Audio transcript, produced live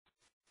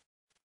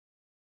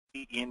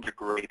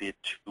integrated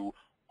to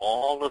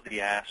all of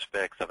the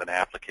aspects of an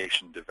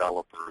application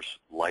developer's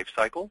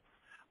lifecycle,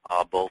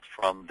 both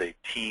from the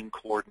team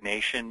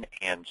coordination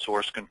and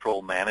source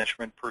control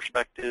management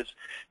perspectives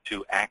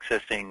to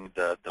accessing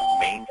the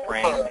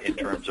mainframe in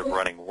terms of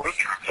running work,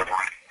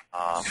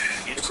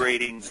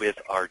 integrating with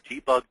our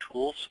debug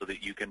tools so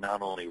that you can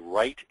not only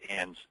write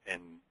and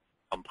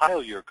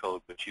compile your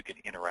code, but you can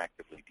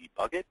interactively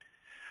debug it.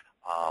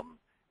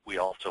 We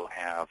also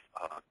have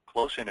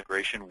close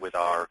integration with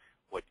our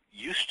what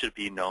used to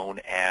be known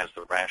as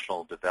the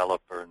Rational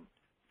Developer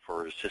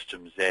for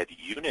System Z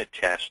unit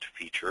test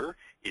feature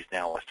is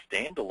now a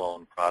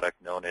standalone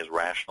product known as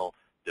Rational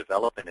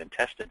Development and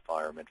Test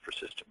Environment for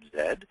System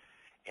Z.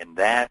 And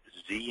that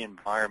Z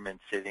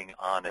environment sitting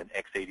on an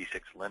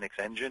x86 Linux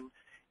engine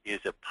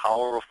is a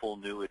powerful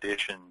new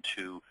addition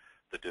to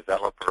the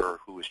developer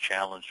who is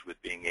challenged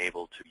with being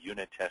able to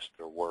unit test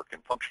their work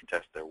and function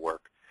test their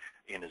work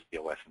in his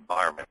DOS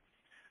environment.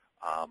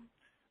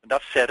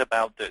 Enough said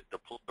about the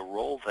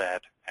role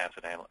that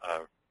Asset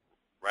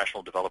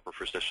Rational Developer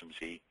for System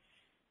Z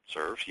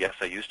serves. Yes,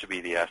 I used to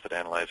be the Asset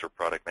Analyzer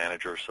product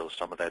manager, so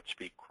some of that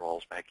speak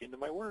crawls back into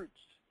my words.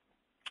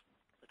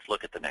 Let's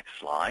look at the next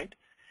slide.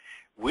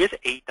 With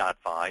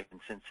 8.5, and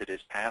since it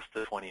is past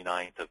the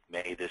 29th of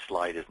May, this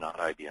slide is not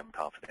IBM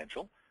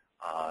confidential.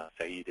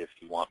 Saeed, if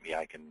you want me,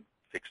 I can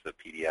fix the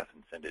PDF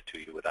and send it to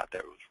you without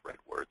those red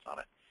words on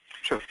it.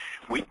 Sure.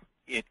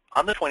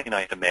 On the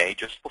 29th of May,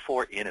 just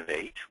before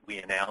Innovate, we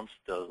announced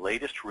the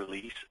latest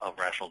release of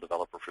Rational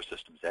Developer for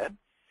System Z.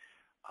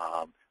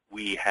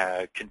 We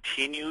have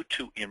continued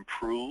to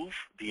improve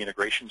the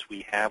integrations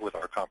we have with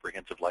our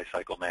comprehensive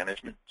lifecycle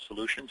management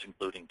solutions,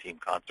 including Team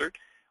Concert,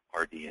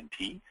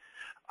 RD&T.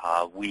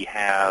 We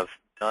have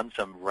done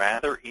some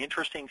rather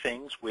interesting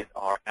things with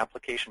our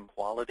application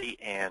quality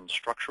and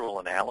structural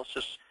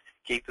analysis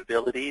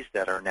capabilities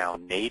that are now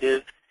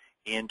native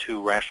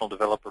into Rational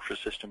Developer for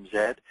System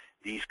Z.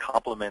 These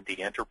complement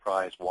the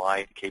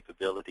enterprise-wide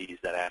capabilities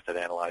that Asset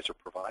Analyzer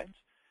provides.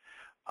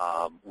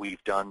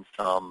 We've done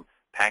some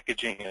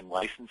packaging and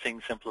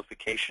licensing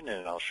simplification,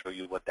 and I'll show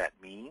you what that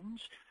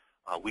means.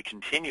 We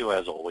continue,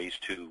 as always,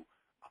 to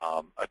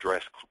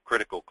address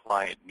critical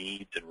client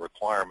needs and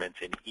requirements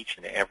in each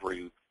and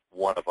every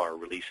one of our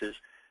releases.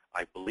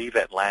 I believe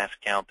at last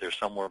count there's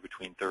somewhere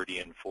between 30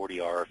 and 40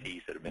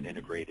 RFEs that have been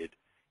integrated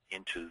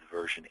into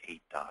version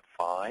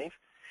 8.5.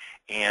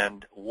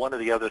 And one of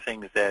the other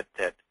things that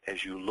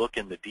as you look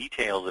in the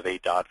details of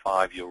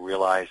 8.5, you'll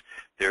realize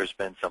there's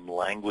been some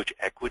language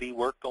equity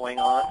work going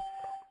on.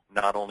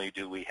 Not only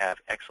do we have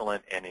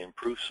excellent and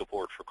improved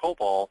support for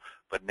COBOL,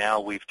 but now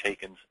we've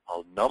taken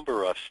a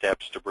number of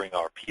steps to bring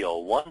our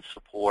PL1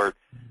 support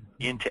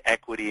into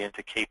equity,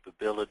 into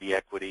capability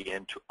equity,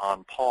 into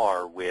on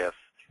par with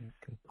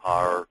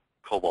our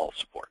COBOL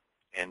support.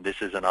 And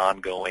this is an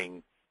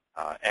ongoing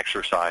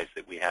exercise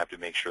that we have to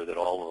make sure that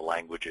all of the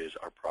languages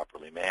are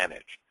properly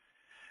managed.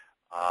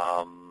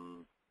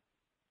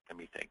 Let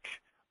me think.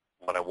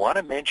 What I want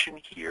to mention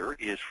here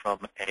is from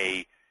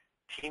a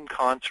Team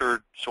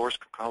Concert source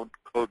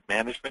code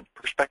management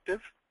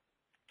perspective,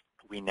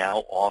 we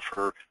now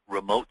offer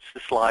remote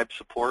syslib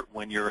support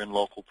when you're in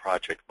local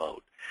project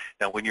mode.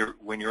 Now, when you're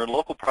in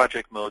local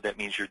project mode, that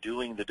means you're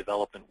doing the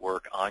development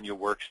work on your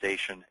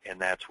workstation,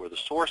 and that's where the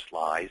source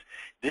lies.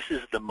 This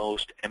is the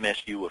most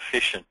MSU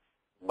efficient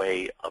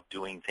way of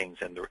doing things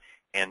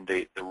and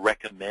the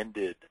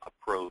recommended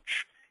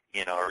approach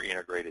in our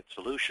integrated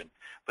solution.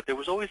 But there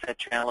was always that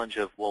challenge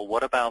of, well,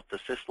 what about the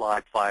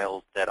syslib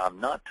files that I'm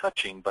not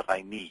touching but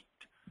I need?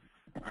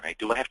 All right,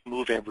 do I have to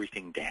move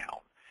everything down?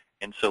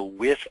 And so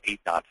with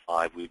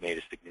 8.5, we've made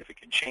a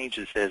significant change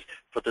that says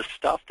for the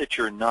stuff that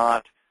you're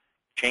not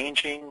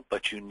changing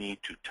but you need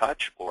to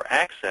touch or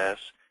access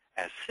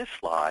as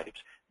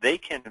syslibs, they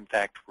can in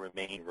fact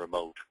remain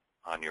remote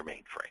on your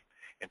mainframe.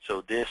 And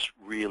so this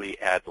really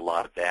adds a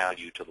lot of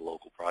value to the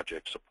local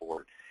project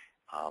support.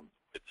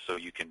 So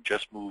you can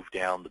just move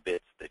down the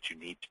bits that you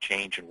need to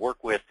change and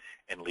work with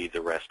and leave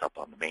the rest up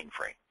on the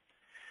mainframe.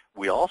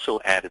 We also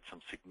added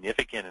some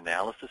significant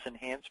analysis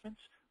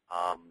enhancements.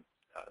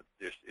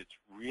 It's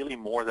really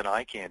more than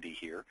eye candy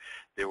here.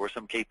 There were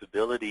some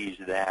capabilities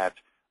that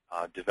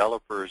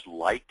developers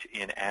liked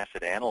in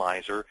Asset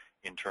Analyzer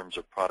in terms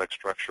of product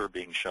structure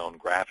being shown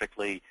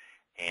graphically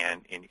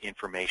and in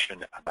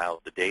information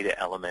about the data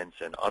elements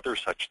and other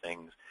such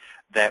things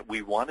that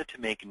we wanted to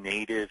make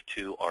native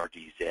to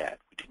RDZ.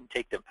 We didn't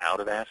take them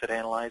out of Asset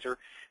Analyzer.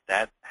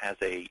 That has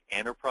an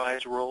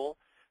enterprise role.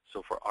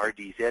 So for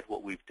RDZ,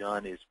 what we've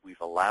done is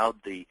we've allowed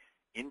the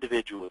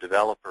individual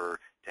developer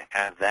to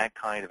have that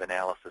kind of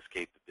analysis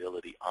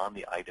capability on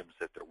the items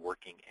that they're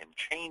working and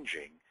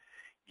changing,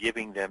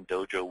 giving them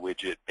Dojo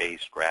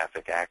widget-based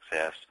graphic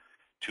access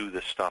to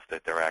the stuff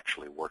that they're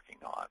actually working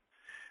on.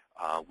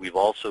 We've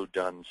also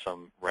done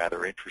some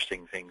rather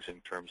interesting things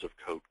in terms of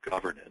code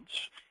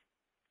governance.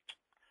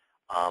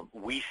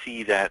 We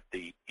see that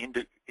the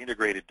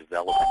integrated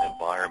development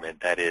environment,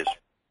 that is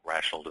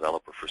Rational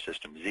Developer for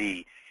System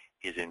Z,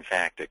 is in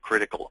fact a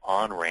critical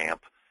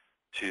on-ramp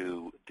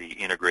to the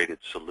integrated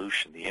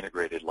solution, the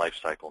integrated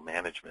lifecycle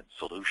management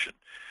solution.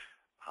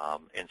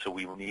 And so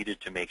we needed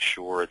to make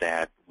sure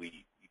that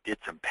we did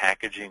some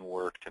packaging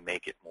work to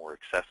make it more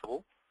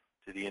accessible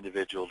to the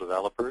individual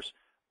developers,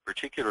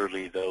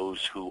 particularly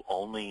those who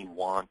only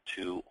want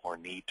to or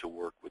need to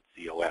work with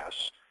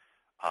ZOS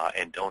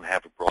and don't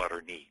have a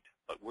broader need.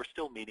 But we're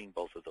still meeting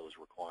both of those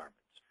requirements.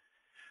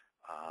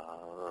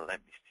 Let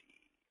me see.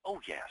 Oh,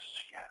 yes.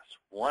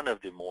 One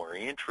of the more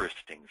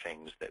interesting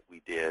things that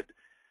we did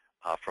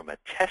from a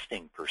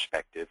testing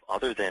perspective,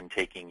 other than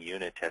taking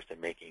unit test and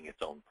making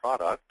its own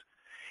product,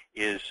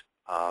 is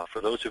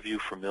for those of you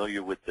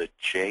familiar with the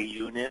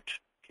JUnit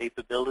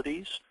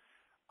capabilities,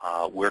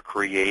 we're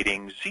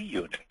creating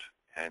ZUnit.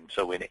 And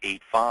so in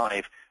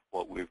 8.5,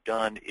 what we've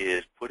done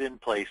is put in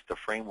place the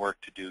framework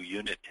to do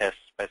unit test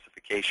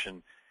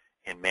specification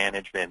and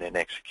management and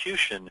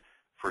execution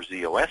for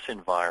ZOS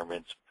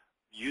environments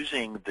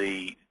using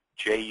the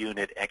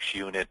JUnit,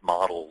 XUnit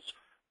models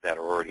that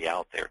are already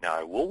out there. Now,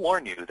 I will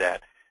warn you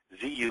that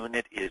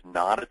ZUnit is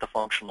not at the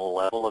functional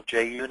level of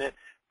JUnit,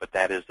 but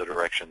that is the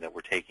direction that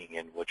we're taking,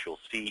 and what you'll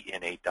see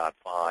in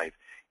 8.5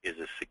 is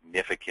a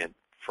significant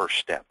first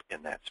step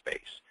in that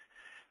space.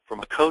 From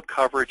a code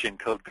coverage and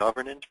code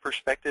governance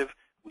perspective,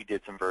 we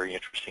did some very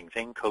interesting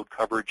things. Code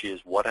coverage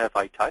is what have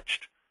I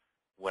touched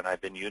when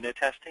I've been unit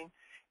testing,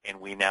 and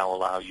we now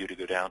allow you to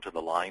go down to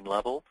the line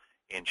level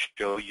and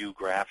show you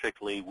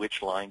graphically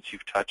which lines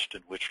you've touched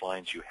and which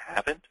lines you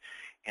haven't,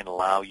 and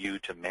allow you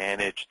to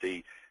manage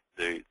the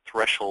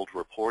threshold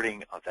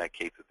reporting of that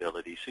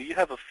capability, so you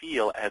have a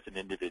feel as an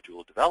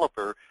individual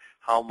developer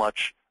how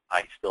much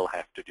I still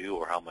have to do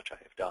or how much I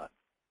have done.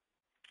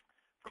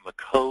 From a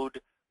code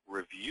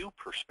review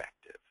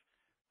perspective,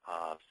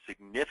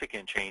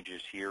 significant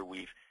changes here.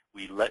 We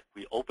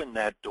opened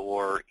that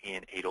door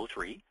in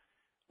 8.03,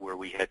 where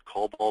we had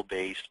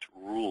COBOL-based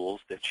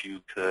rules that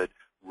you could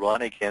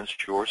run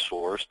against your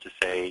source to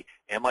say,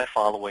 am I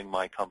following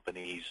my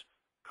company's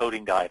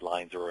coding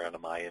guidelines or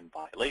am I in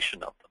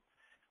violation of them?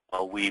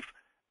 Well, we've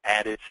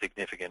added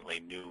significantly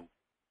new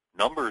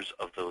numbers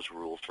of those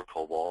rules for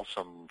COBOL,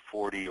 some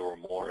 40 or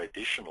more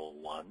additional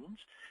ones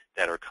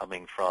that are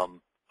coming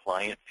from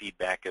client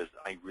feedback as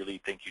I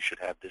really think you should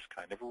have this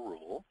kind of a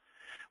rule.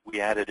 We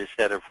added a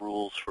set of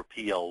rules for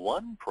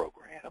PL1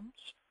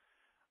 programs,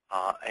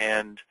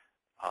 and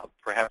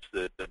perhaps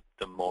the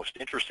most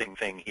interesting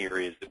thing here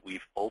is that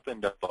we've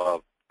opened up a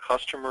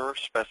customer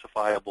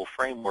specifiable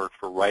framework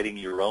for writing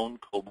your own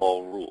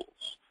COBOL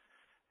rules.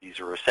 These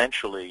are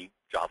essentially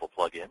Java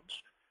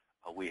plugins.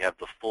 We have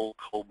the full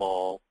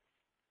COBOL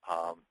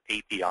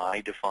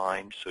API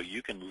defined, so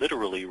you can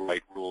literally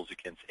write rules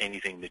against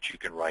anything that you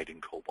can write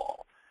in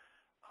COBOL.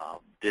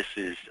 This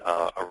is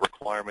a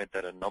requirement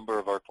that a number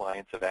of our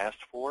clients have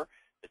asked for.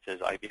 It says,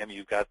 IBM,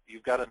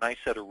 you've got a nice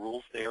set of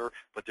rules there,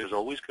 but there's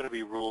always going to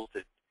be rules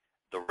that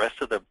the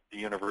rest of the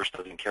universe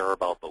doesn't care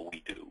about, but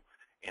we do.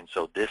 And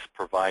so this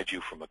provides you,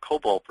 from a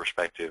COBOL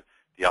perspective,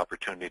 the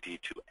opportunity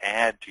to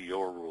add to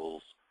your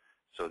rules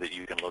so that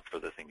you can look for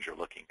the things you're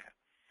looking at.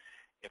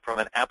 And from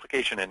an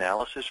application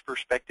analysis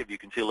perspective, you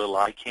can see a little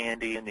eye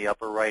candy in the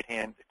upper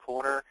right-hand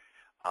corner.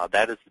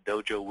 That is the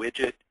Dojo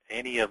widget.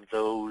 Any of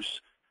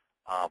those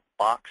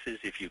boxes,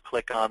 if you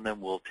click on them,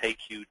 will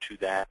take you to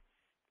that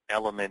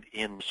element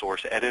in the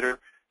source editor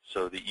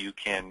so that you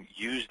can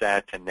use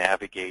that to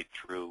navigate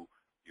through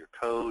your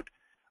code,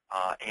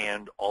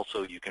 and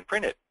also you can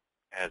print it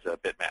as a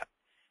bitmap,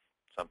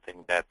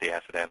 something that the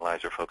Asset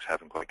Analyzer folks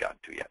haven't quite gotten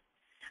to yet.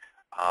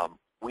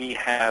 We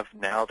have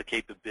now the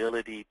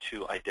capability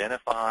to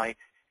identify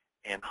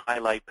and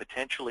highlight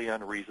potentially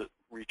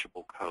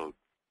unreachable code.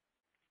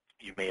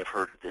 You may have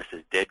heard of this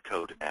as dead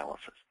code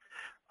analysis.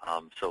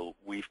 So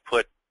we've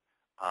put,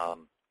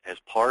 as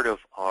part of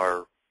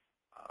our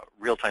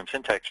real-time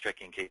syntax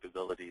checking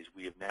capabilities,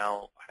 we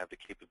now have the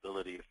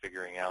capability of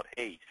figuring out,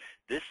 hey,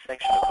 this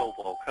section of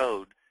COBOL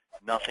code,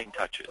 nothing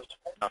touches,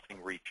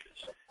 nothing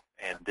reaches.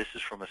 And this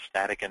is from a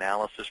static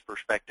analysis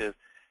perspective.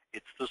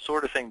 It's the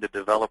sort of thing that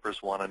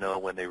developers want to know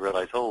when they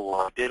realize, oh,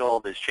 well, I did all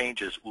these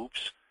changes.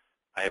 Oops,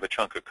 I have a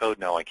chunk of code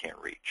now I can't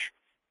reach.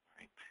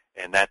 Right?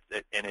 And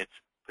it's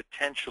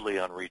potentially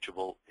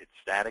unreachable. It's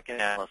static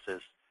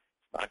analysis.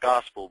 It's not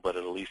gospel, but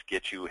it'll at least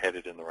get you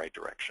headed in the right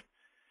direction.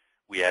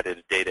 We added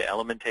a data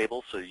element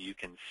table so you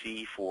can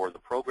see for the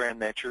program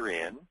that you're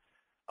in,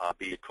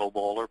 be it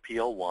COBOL or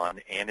PL1,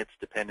 and its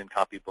dependent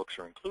copybooks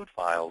or include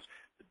files,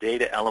 the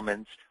data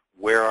elements,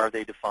 where are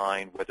they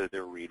defined, whether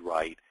they're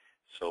read-write.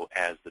 So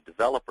as the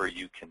developer,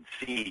 you can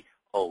see,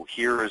 oh,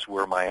 here is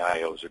where my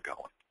IOs are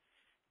going.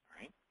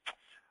 Right?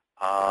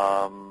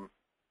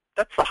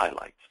 That's the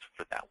highlights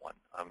for that one.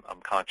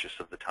 I'm conscious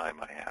of the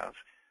time I have.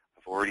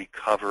 I've already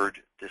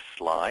covered this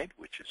slide,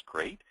 which is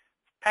great.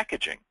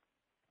 Packaging.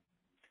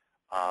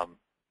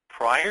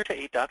 Prior to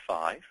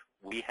 8.5,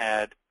 we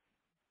had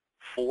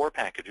 4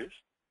 packages.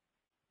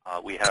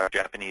 We had our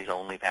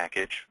Japanese-only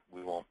package.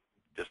 We won't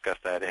discuss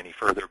that any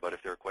further, but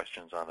if there are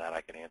questions on that,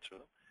 I can answer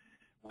them.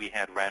 we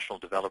had Rational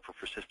Developer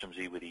for System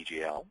Z with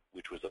EGL,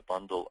 which was a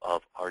bundle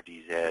of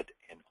RDZ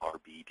and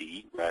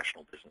RBD,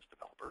 Rational Business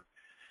Developer.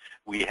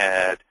 We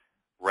had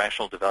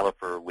Rational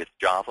Developer with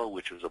Java,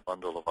 which was a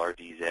bundle of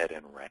RDZ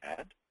and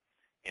RAD.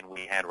 And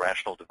we had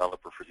Rational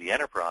Developer for the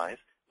Enterprise,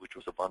 which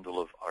was a bundle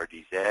of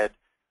RDZ,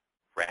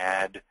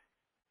 RAD,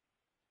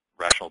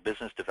 Rational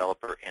Business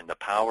Developer, and the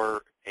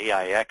Power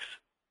AIX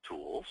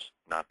tools,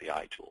 not the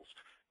iTools,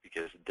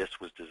 because this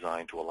was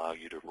designed to allow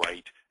you to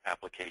write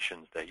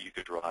applications that you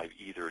could drive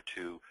either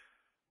to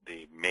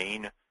the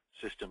main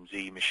System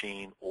Z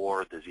machine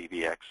or the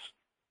ZBX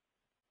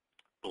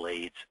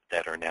blades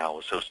that are now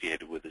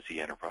associated with the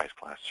Z Enterprise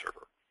class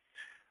server.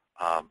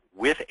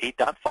 With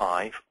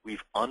 8.5,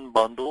 we've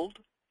unbundled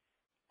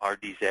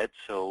RDZ,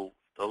 so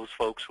those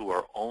folks who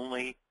are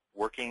only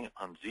working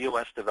on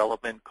ZOS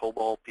development,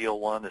 COBOL,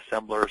 PL1,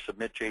 assembler,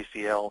 submit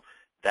JCL,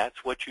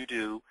 that's what you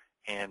do,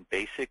 and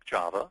basic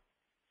Java.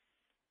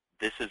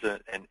 This is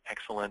an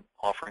excellent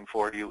offering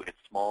for you. It's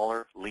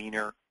smaller,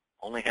 leaner,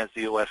 only has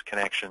ZOS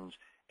connections,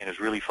 and is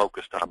really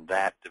focused on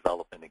that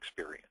development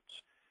experience.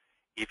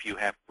 If you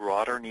have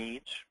broader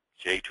needs,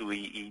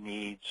 J2EE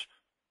needs,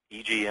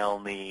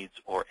 EGL needs,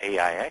 or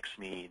AIX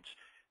needs,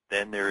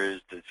 then there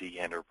is the Z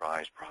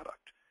Enterprise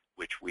product,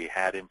 which we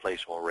had in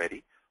place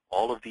already.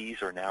 All of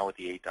these are now at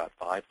the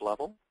 8.5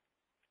 level.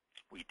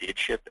 We did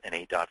ship an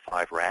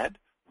 8.5 RAD.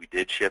 We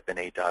did ship an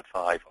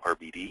 8.5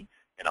 RBD,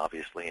 and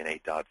obviously an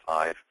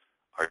 8.5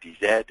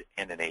 RDZ,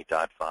 and an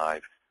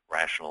 8.5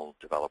 Rational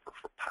Developer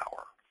for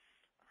Power.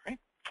 All right?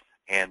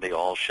 And they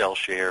all shell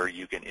share.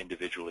 You can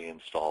individually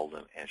install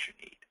them as you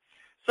need.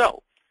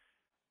 So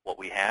what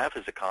we have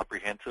is a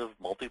comprehensive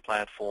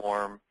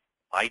multi-platform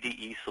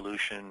IDE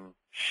solution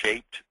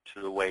shaped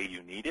to the way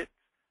you need it,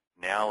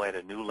 now at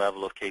a new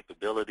level of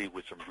capability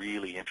with some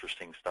really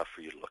interesting stuff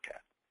for you to look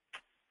at.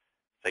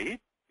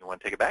 Saeed, you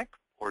want to take it back,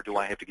 or do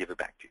I have to give it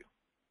back to you?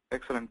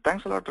 Excellent.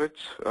 Thanks a lot,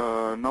 Rich.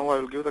 Now I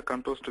will give the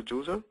controls to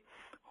Juser,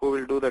 who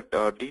will do that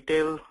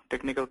detailed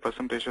technical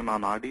presentation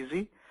on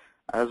RDZ,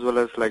 as well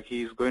as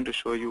he's going to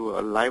show you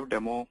a live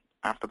demo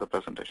after the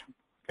presentation.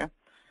 Okay.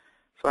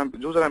 So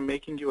Juser, I'm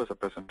making you as a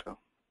presenter.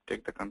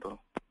 Take the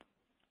control.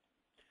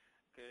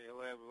 Okay.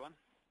 Hello, everyone.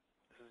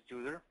 This is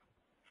Juser.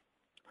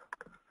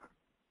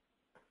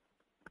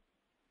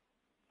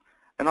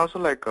 And also,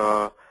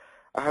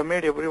 I have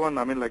made everyone,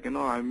 I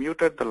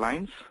muted the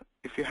lines.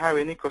 If you have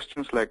any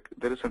questions,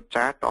 there is a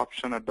chat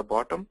option at the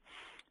bottom.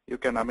 You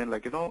can,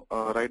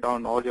 write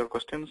down all your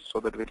questions so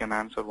that we can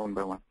answer one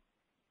by one.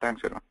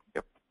 Thanks, everyone.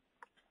 Yep.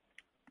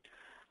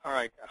 All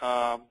right.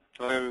 Hello,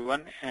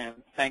 everyone,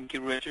 and thank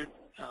you, Richard.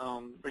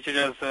 Richard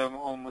has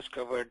almost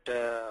covered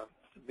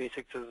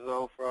basics as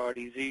well for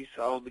RDZ,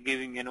 so I'll be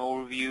giving an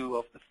overview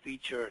of the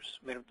features,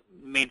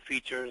 main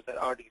features that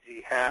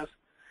RDZ has.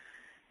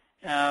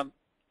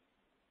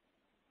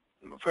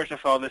 First of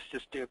all, let's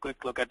just take a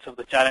quick look at some of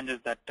the challenges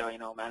that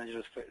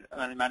managers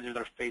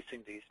are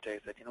facing these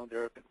days. That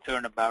they're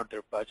concerned about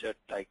their budget,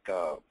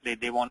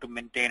 they want to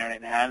maintain and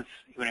enhance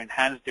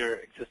their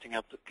existing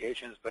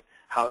applications, but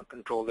how to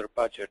control their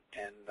budget,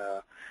 and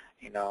the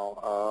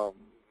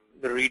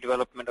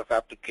redevelopment of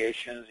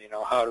applications,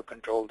 how to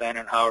control them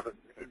and how to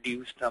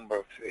reduce number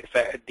of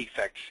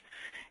defects,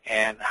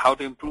 and how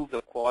to improve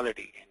the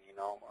quality,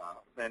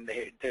 and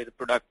the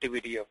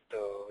productivity of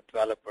the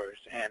developers,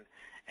 and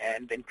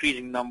the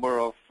increasing number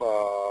of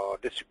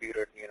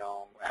distributed,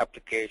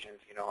 applications,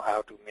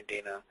 how to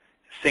maintain a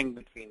sync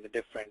between the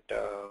different,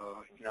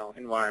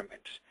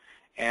 environments.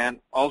 And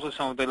also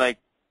some of the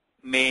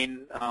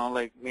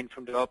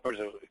mainframe developers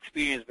or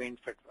experienced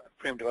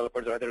mainframe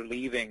developers are either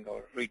leaving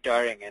or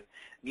retiring, and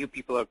new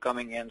people are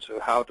coming in.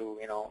 So how to,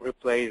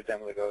 replace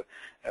them,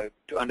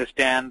 to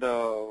understand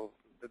the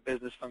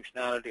business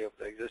functionality of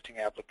the existing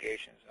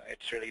applications.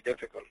 It's really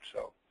difficult.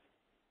 So,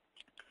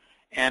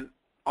 and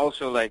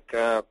also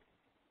the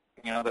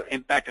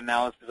impact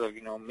analysis of,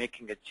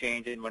 making a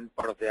change in one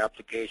part of the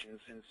application,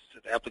 since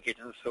the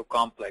application is so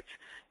complex.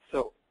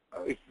 So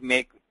if you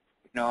make,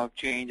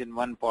 change in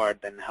one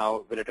part, then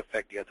how will it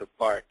affect the other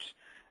parts?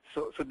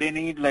 So they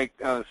need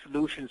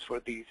solutions for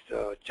these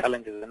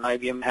challenges, and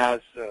IBM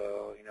has,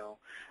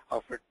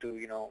 offered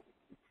to,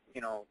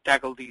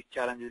 tackle these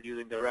challenges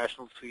using the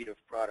Rational suite of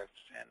products,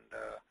 and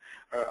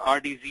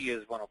RDZ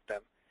is one of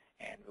them,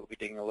 and we'll be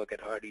taking a look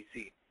at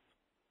RDZ.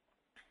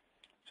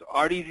 So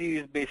RDZ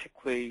is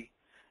basically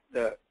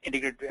the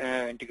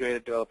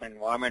integrated development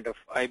environment of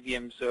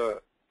IBM's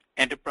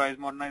enterprise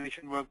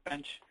modernization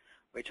workbench,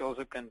 which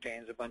also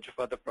contains a bunch of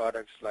other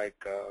products like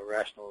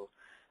Rational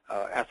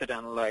Asset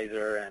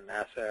Analyzer and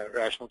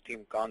Rational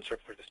Theme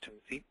Concept for System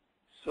Z.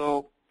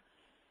 So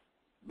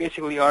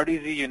basically,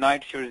 RDZ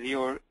unites your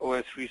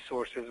ZOS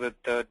resources with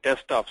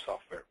desktop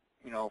software,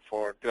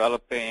 for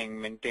developing,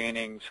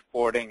 maintaining,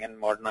 supporting, and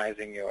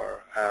modernizing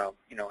your,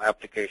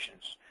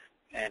 applications.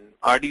 And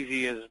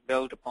RDZ is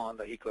built upon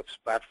the Eclipse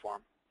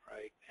platform,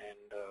 right?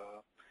 And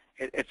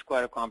it's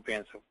quite a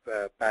comprehensive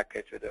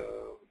package with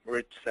a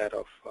rich set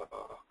of,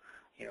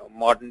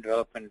 modern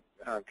development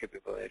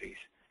capabilities.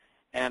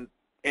 And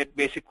it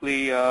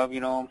basically,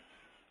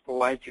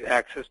 provides you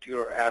access to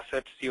your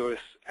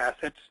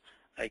assets,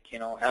 like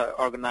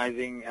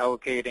organizing,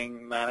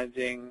 allocating,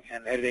 managing,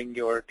 and editing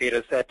your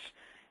data sets,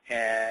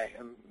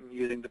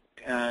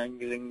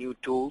 using new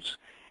tools,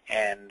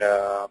 and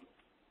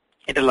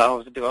it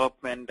allows the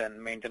development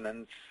and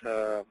maintenance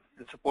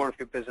and support of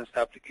your business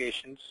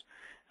applications.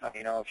 If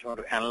you want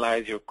to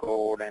analyze your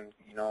code and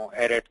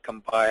edit,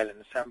 compile, and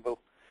assemble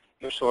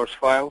your source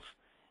files,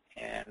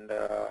 and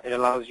it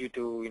allows you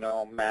to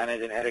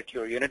manage and edit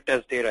your unit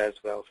test data as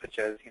well, such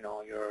as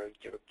your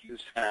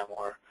QSAM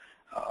or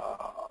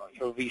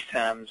your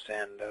VSAMs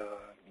and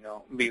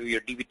maybe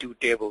your DB2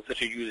 tables that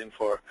you're using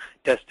for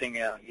testing.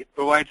 It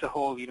provides a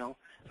whole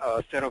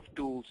set of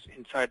tools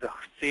inside the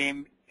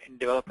same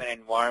development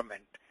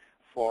environment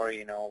for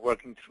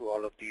working through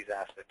all of these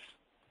assets.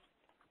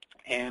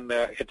 And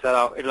it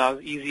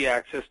allows easy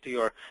access to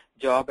your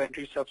job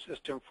entry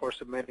subsystem for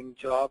submitting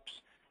jobs,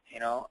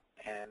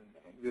 and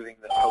viewing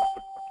the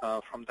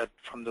output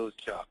from those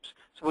jobs.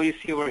 So what you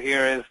see over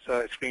here is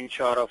a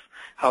screenshot of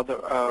how the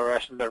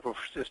rational data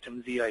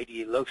system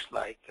ZID looks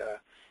like,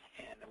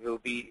 and we'll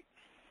be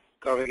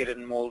covering it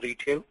in more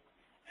detail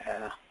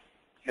as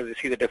you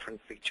see the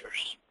different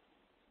features.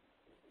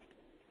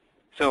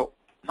 So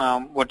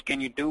what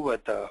can you do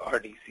with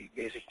RDC?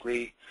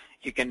 Basically,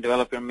 you can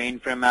develop your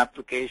mainframe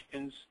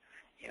applications,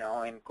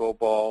 in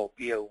COBOL,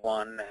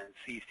 PL1, and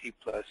C, C++,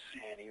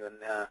 and even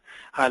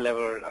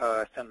high-level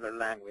assembler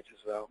language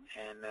as well.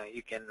 And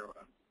you can,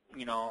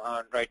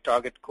 write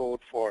target code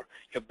for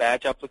your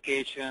batch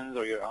applications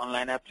or your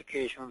online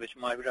applications, which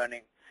might be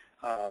running,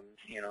 on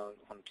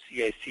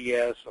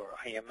CICS or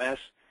IMS.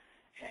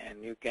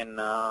 And you can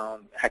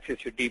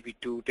access your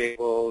DB2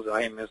 tables,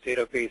 IMS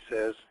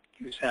databases,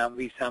 QSAM,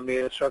 VSAM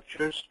data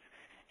structures,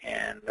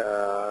 and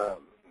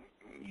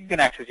you can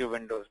access your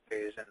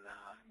Windows-based and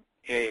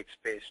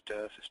AIX-based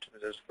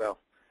systems as well.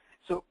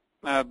 So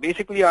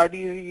basically,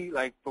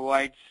 RDC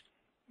provides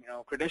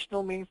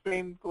traditional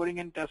mainframe coding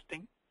and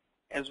testing,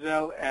 as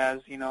well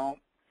as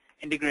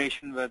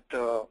integration with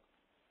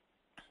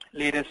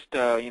latest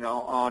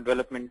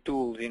development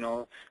tools,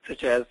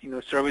 such as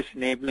service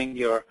enabling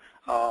your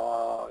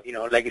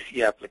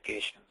legacy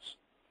applications,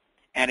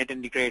 and it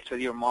integrates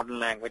with your modern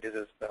languages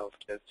as well,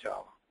 such as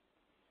Java.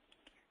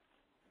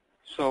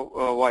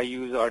 So why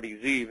use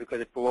RDZ?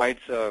 Because it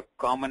provides a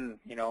common,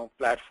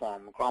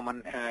 platform,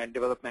 common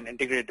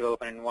integrated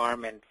development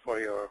environment for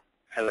your,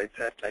 as I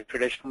said, like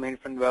traditional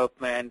mainframe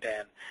development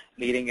and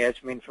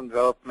leading-edge mainframe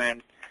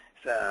development,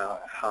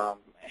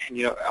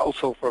 and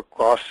also for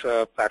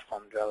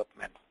cross-platform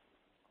development.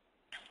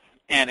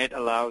 And it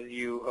allows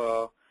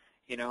you,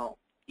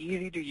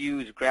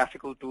 easy-to-use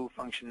graphical tool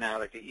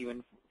functionality,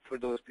 even for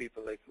those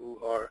people who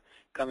are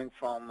coming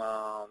from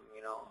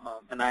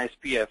an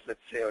ISPF, let's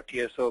say, or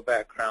TSO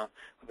background,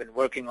 who've been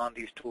working on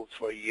these tools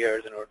for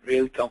years and are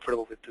really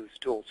comfortable with these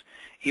tools.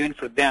 Even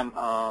for them,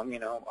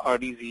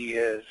 RDZ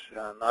is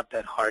not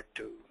that hard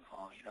to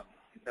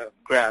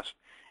grasp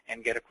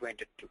and get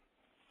acquainted to.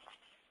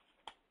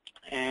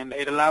 And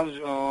it allows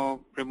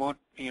remote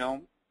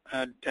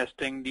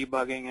testing,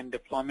 debugging, and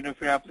deployment of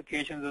your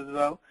applications as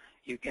well.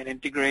 You can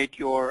integrate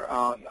your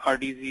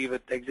RDZ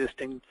with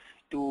existing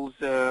tools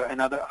and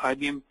other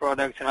IBM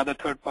products and other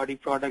third-party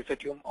products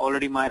that you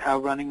already might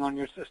have running on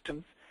your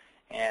systems,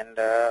 and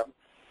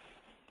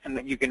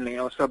then you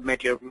can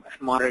submit and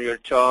monitor your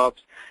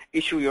jobs,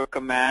 issue your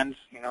commands,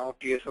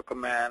 TSO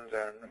commands,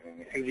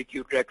 and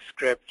execute rec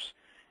scripts,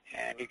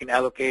 and you can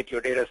allocate your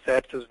data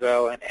sets as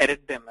well and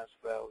edit them as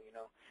well.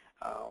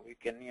 You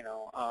can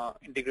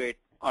integrate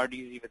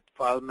RDZ with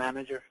File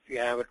Manager if you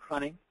have it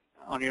running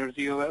on your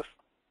ZOS.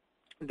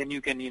 Then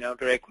you can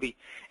directly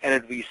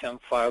edit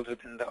VSAM files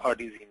within the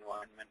RDZ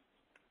environment.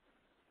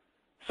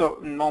 So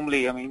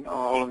normally,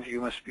 all of you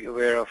must be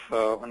aware of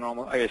a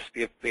normal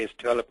ISPF-based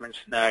development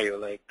scenario,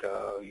 like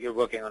you're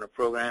working on a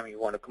program, you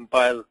want to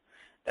compile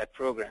that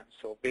program.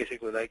 So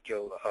basically,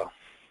 you'll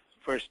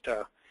first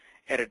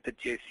edit the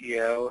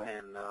JCL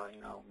and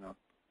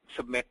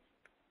submit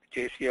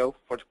JCL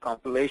for the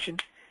compilation,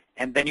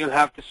 and then you'll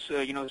have to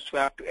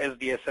swap to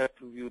SDSF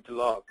to view the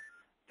log.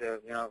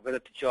 Whether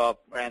the job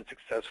ran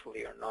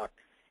successfully or not.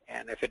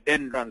 And if it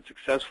didn't run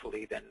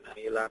successfully, then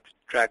you'll have to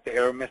track the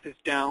error message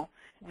down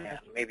and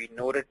maybe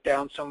note it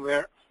down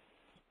somewhere.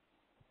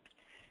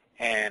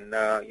 And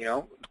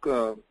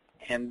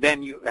and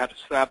then you have to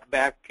swap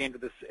back into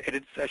this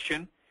edit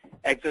session,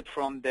 exit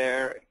from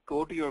there,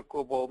 go to your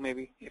COBOL,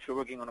 maybe if you're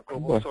working on a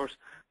COBOL source.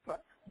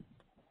 But,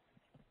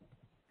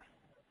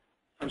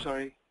 I'm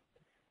sorry.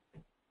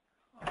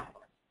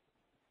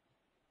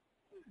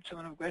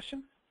 Someone have a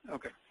question?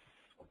 Okay.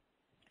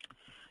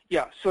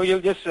 Yeah, so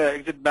you'll just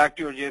exit back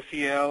to your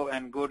JCL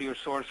and go to your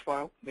source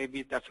file.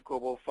 Maybe that's a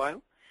COBOL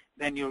file.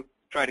 Then you'll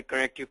try to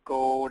correct your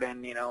code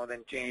and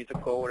then change the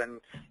code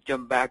and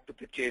jump back to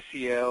the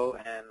JCL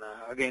and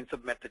again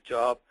submit the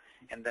job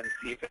and then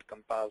see if it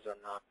compiles or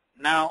not.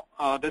 Now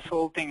this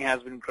whole thing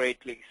has been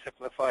greatly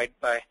simplified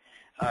by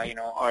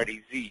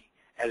RDZ,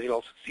 as you'll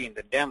also see in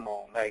the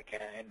demo. Like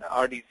in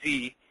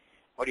RDZ,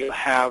 what you'll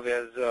have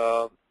is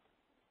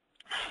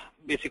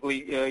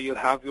basically you'll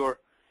have your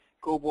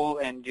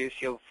COBOL and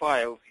JCL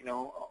files,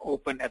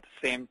 open at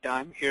the same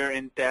time here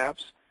in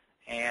tabs,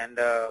 and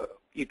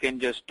you can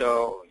just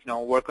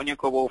work on your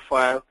COBOL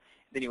file.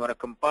 Then you want to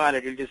compile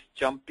it, you'll just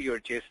jump to your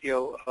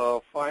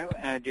JCL file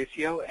and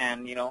JCL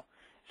and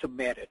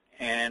submit it,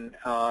 and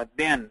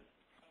then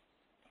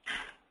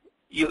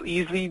you'll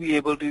easily be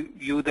able to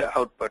view the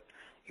output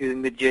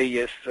using the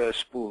JES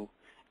spool,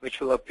 which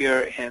will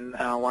appear in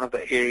one of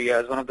the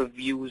areas, one of the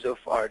views of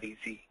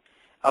RDZ.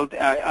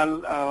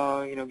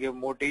 I'll give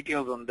more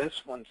details on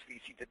this once we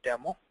see the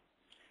demo.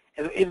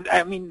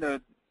 I mean,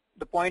 the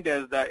point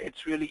is that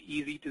it's really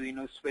easy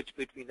to switch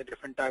between the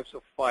different types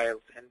of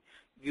files and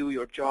view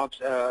your jobs,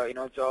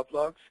 job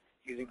logs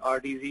using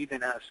RDZ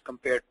than as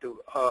compared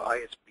to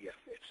ISPF.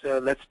 It's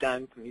less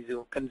time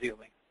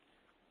consuming.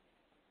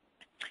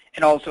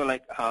 And also,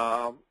 like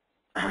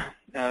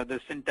the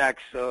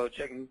syntax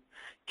checking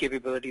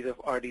capabilities of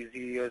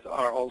RDZ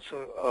are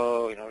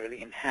also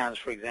really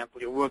enhanced. For example,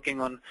 you're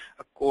working on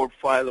a code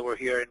file over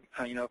here,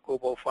 and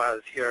COBOL file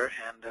is here,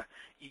 and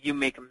you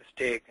make a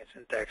mistake, a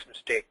syntax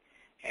mistake,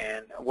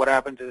 and what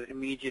happens is it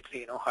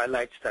immediately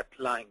highlights that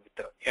line with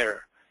the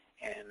error,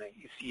 and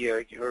you see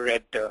your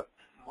red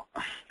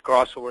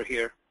cross over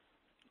here.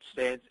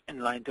 Say it's in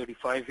line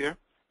 35 here,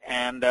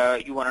 and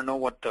you want to know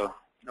what the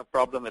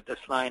problem with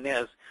this line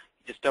is.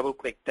 You just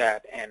double-click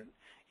that, and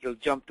you'll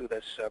jump to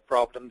this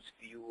problems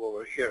view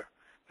over here,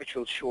 which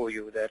will show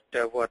you that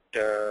what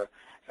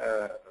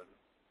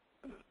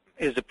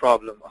is the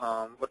problem,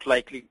 what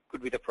likely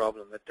could be the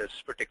problem with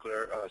this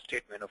particular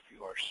statement of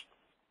yours.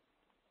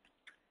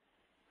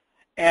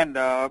 And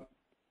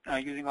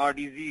using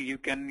RDZ, you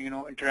can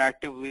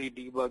interactively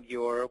debug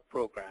your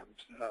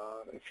programs.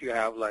 If you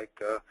have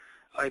like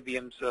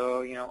IBM's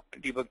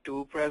debug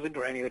tool present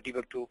or any other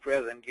debug tool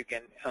present, you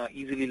can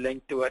easily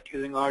link to it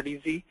using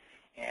RDZ,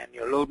 and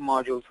your load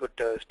modules would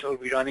still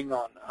be running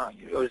on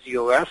your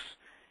ZOS,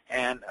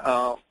 and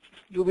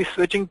you'll be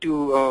switching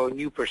to a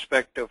new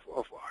perspective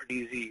of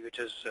RDZ, which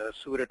is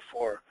suited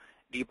for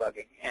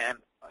debugging. And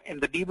in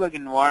the debug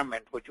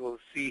environment, what you will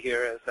see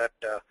here is that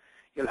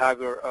you'll have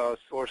your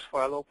source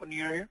file open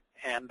here,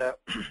 and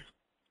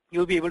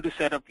you'll be able to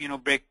set up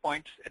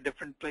breakpoints at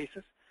different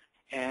places,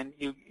 and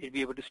you'll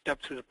be able to step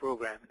through the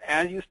program.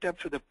 As you step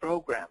through the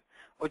program,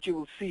 what you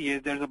will see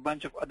is there's a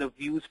bunch of other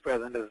views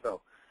present as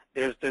well.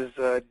 There's this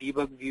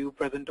debug view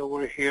present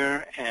over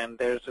here, and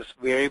there's this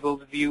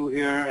variables view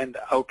here, and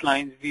the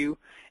outlines view.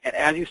 And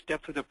as you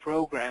step through the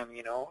program,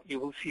 you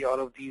will see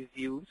all of these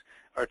views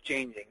are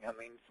changing. I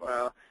mean,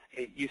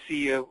 you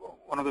see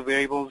one of the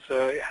variables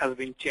has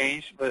been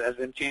changed, but has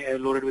been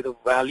loaded with a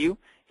value.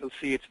 You'll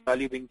see its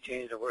value being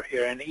changed over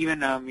here, and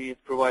even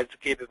it provides the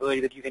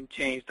capability that you can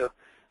change the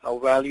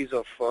values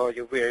of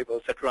your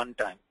variables at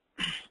runtime.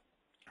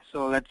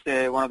 So let's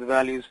say one of the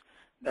values,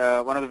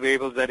 one of the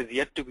variables that is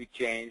yet to be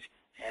changed,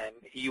 and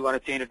you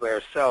want to change it by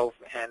yourself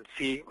and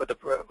see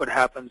what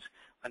happens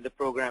when the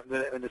program,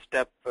 when the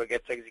step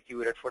gets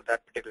executed for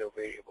that particular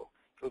variable.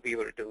 You'll be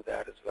able to do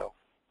that as well.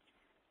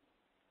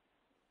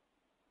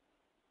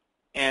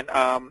 And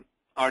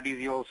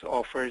RDZ also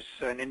offers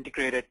an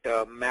integrated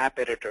map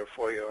editor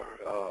for your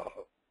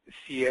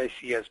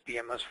CICS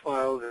PMS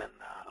files and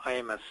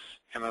IMS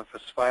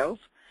MFS files.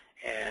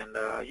 And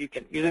you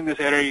can, using this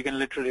editor, you can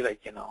literally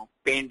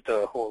paint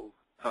the whole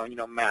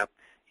map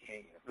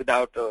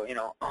without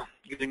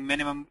using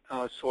minimum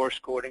source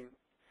coding,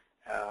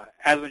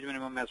 as much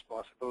minimum as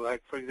possible.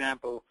 Like for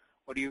example,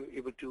 what you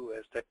able to do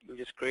is that you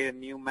just create a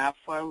new map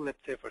file, let's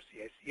say for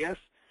CICS,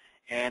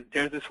 and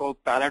there's this whole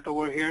palette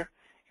over here.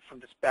 From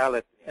this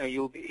palette,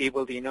 you'll be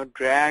able to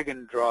drag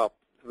and drop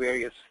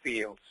various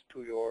fields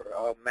to your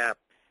map.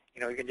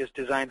 You can just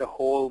design the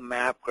whole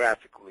map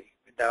graphically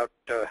without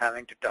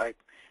having to type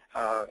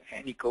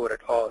any code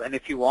at all. And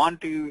if you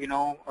want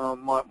to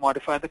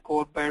modify the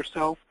code by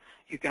yourself,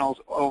 you can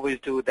also always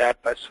do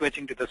that by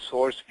switching to the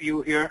source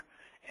view here,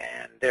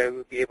 and there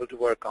you'll be able to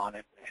work on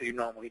it as you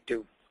normally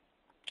do.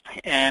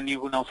 And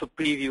you can also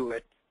preview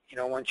it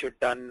once you're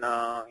done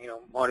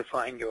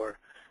modifying your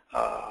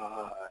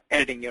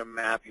editing your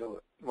map.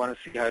 You want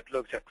to see how it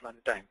looks at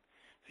runtime.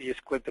 So you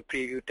just click the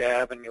preview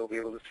tab, and you'll be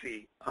able to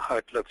see how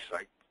it looks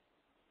like.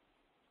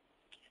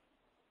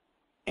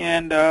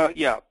 And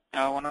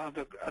one of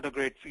the other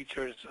great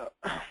features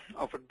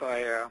offered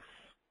by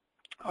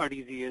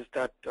RDZ is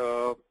that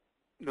the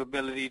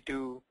ability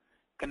to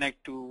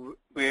connect to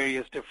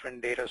various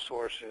different data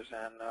sources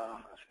and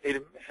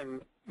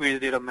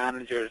various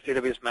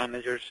database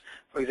managers.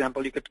 For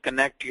example, you could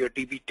connect to your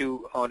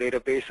DB2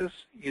 databases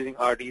using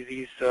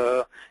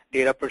RDZ's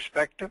data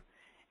perspective.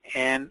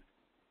 And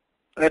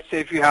let's say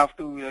if you have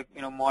to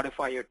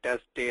modify your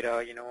test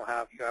data, you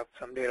have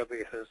some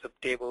databases, some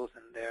tables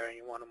in there, and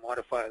you want to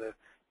modify the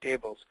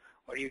tables.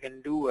 What you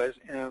can do is,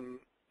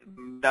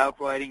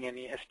 without writing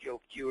any SQL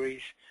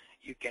queries,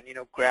 you can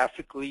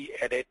graphically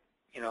edit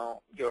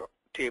your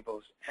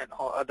tables and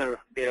all other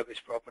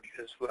database properties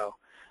as well.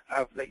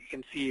 Like you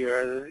can see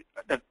here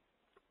that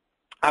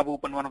I've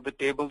opened one of the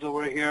tables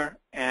over here,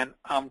 and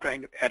I'm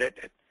trying to edit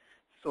it.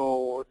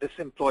 So this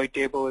employee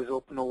table is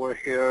open over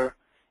here,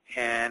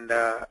 and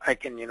I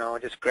can,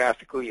 just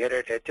graphically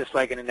edit it, just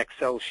like in an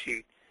Excel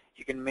sheet.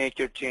 You can make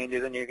your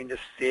changes, and you can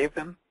just save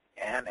them,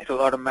 and it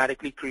will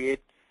automatically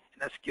create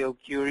an SQL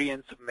query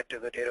and submit to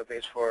the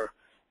database for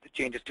the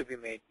changes to be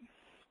made.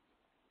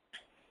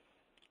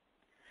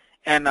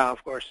 And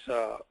of course,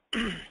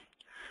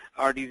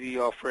 RDZ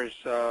offers,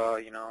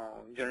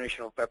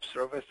 generation of web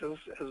services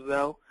as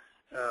well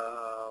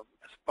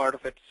as part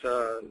of its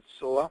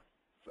SOA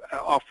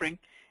offering.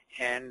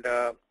 And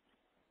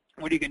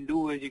what you can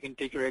do is you can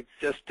take your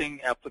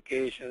existing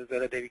applications,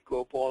 whether they be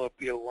COBOL or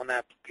PL1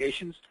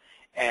 applications,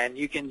 and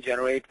you can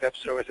generate web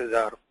services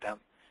out of them.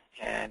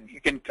 And you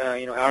can,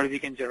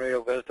 RDZ can generate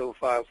a WSDL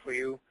file for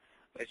you,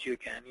 which you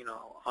can,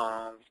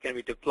 it can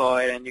be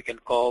deployed, and you can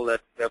call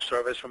that web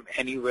service from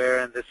anywhere.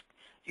 And this,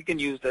 you can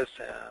use this,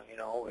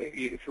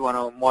 if you want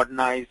to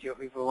modernize if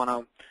you want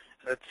to,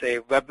 let's say,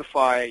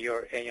 webify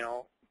your,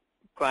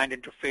 client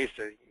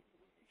interfaces.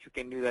 You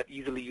can do that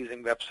easily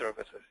using web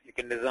services. You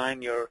can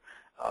design your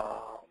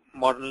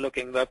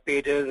modern-looking web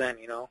pages, and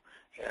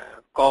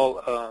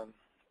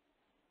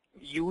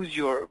use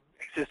your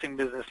existing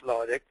business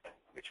logic,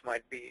 which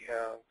might be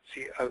a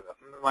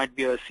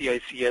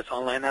CICS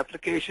online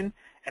application,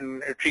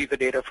 and retrieve the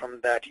data from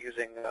that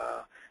using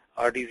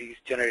RDZ's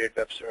generated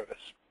web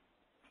service.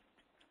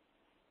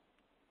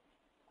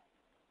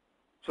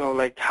 So,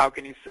 like, how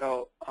can you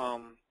sell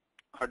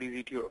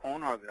RDZ to your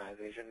own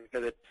organization?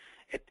 Because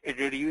it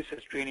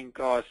reduces training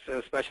costs,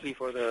 especially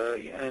for the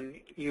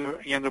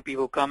younger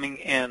people coming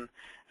in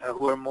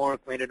who are more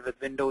acquainted with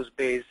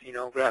Windows-based,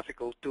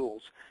 graphical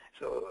tools.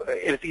 So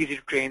it's easy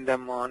to train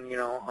them on,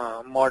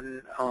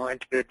 modern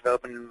integrated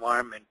development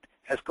environment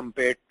as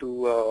compared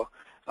to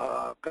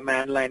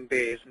command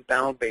line-based and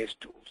panel-based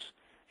tools.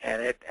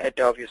 And it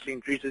obviously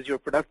increases your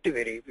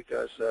productivity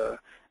because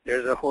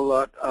there's a whole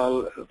lot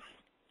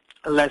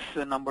less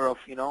number of,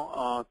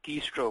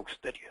 keystrokes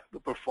that you have to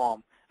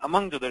perform,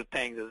 among other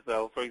things as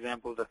well. For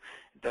example,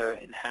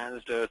 the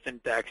enhanced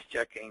syntax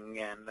checking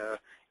and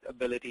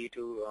ability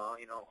to,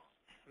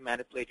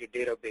 manipulate your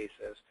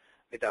databases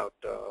without,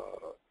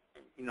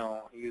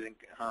 using,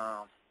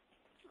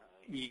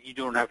 you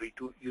don't have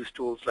to use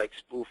tools like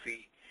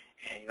Spoofy,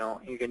 and,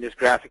 you can just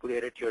graphically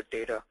edit your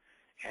data.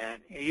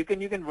 And you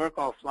can work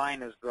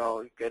offline as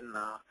well. You can,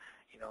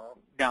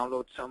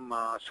 download some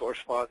source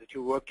files that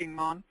you're working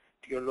on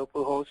to your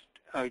local host,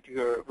 to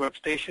your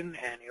workstation,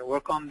 and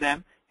work on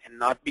them and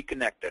not be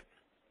connected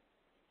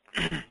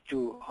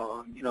to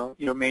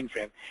your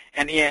mainframe.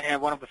 And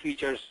and one of the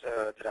features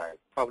that I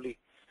probably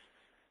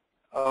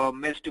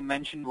missed to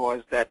mention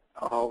was that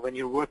when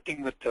you're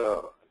working with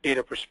the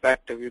data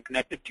perspective, you're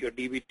connected to your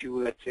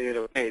DB2, let's say,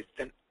 database,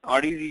 then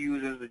RDZ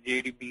uses the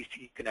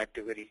JDBC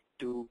connectivity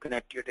to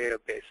connect to your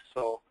database.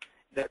 So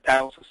that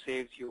also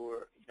saves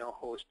your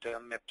host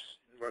MIPS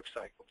and work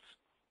cycles.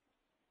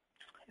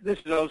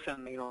 This results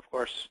in, of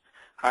course,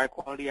 high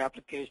quality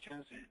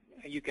applications.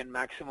 You can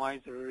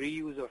maximize the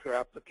reuse of your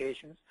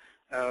applications,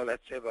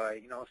 let's say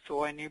by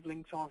SOA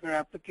enabling some of your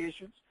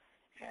applications,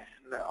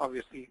 and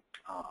obviously,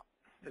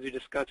 as we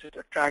discussed, it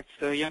attracts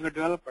younger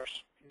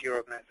developers into your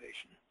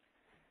organization.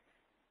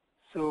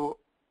 So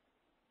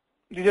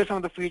these are some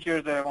of the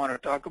features that I want to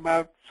talk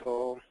about.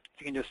 So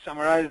you can just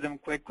summarize them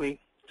quickly.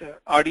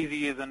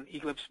 RDZ is an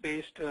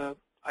Eclipse-based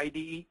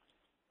IDE,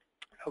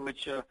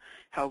 which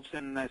helps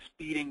in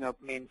speeding up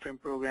mainframe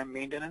program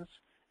maintenance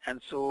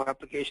and SOA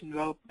application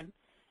development.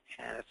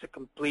 And it's a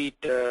complete,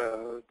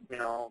 JEE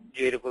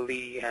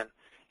and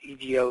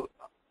EGL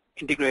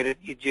integrated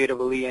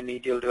JEE and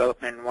EGL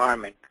development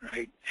environment,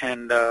 right?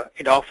 And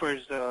it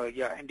offers,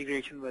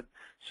 integration with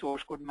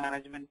source code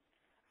management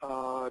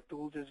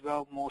tools as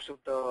well. Most of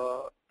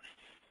the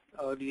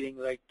leading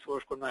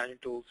source code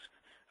management tools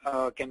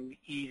can be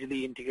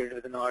easily integrated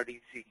with an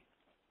RDZ.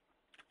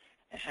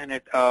 And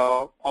it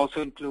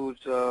also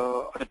includes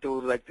other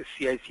tools like the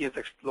CICS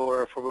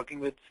Explorer for working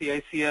with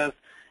CICS,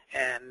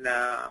 and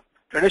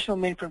traditional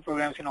mainframe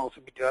programs can also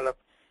be developed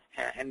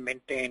and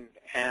maintained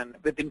and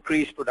with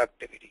increased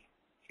productivity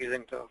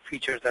using the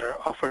features that are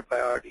offered by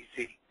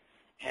RDZ.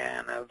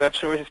 And web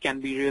services can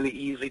be really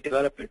easily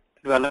developed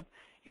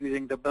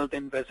using the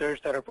built-in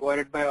wizards that are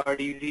provided by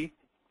RDZ.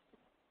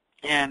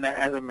 And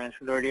as I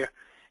mentioned earlier,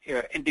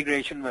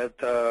 integration with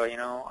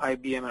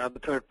IBM and other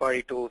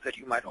third-party tools that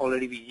you might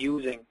already be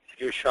using at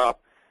your shop,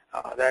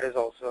 that is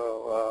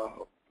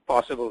also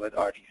possible with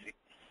RDZ.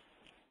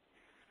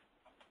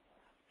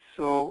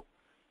 So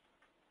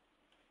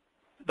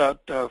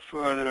without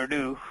further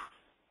ado,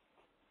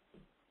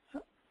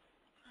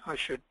 I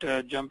should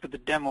jump to the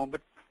demo, but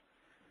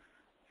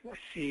let's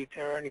see if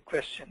there are any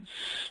questions.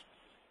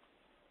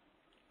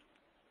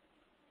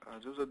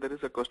 Joseph, there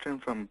is a question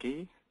from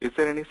Guy. Is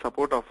there any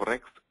support of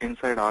Rex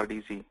inside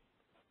RDZ?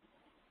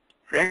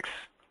 Rex?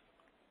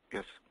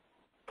 Yes.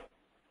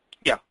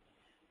 Yeah.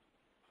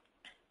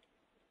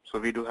 So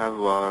we do have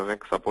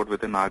Rex support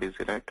within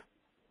RDZ, right?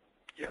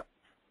 Yeah.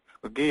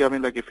 Okay. I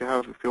mean, if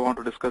you want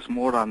to discuss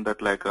more on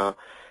that,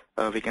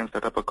 we can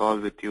set up a call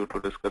with you to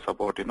discuss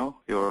about,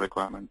 your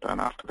requirement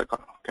and after the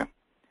call. Okay.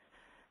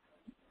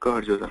 Go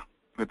ahead, Joseph,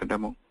 with the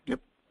demo. Yep.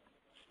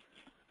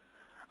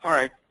 All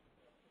right.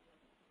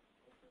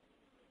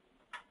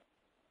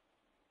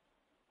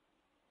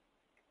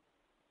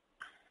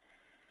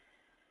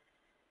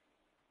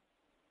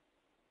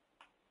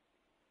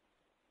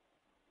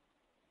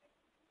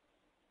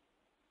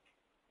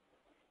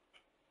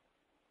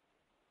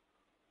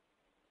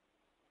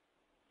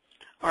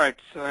 All right,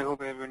 so I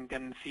hope everyone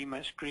can see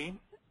my screen.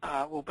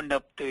 Opened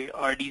up the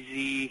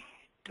RDZ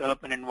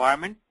development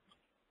environment.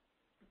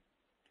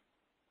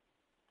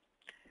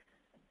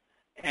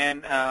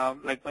 And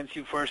like once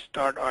you first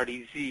start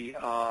RDZ,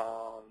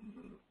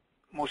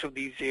 most of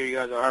these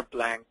areas are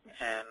blank.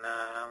 And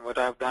what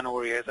I've done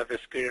over here is I've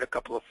just created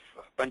a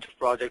bunch of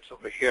projects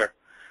over here.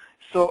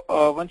 So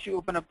once you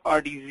open up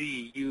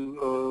RDZ,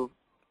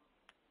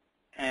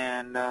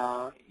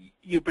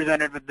 you're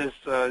presented with this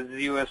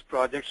ZOS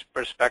projects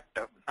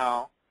perspective.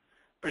 Now,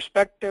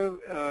 perspective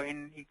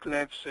in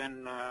Eclipse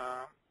and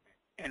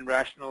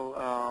rational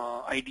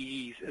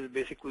IDEs is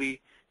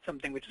basically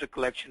something which is a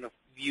collection of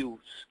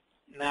views.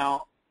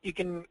 Now,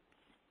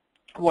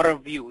 what are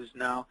views?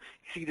 Now,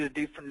 you see the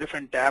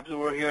different tabs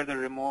over here, the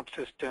remote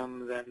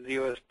systems and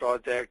ZOS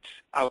projects,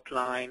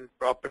 outline,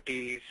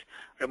 properties,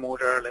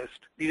 remote error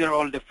list. These are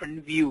all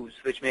different views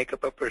which make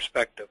up a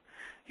perspective.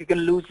 You can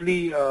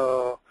loosely,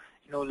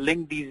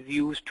 link these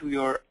views to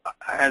your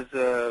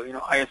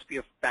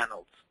ISPF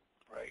panels,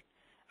 right?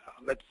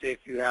 Let's say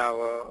if you have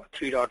a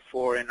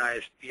 3.4 in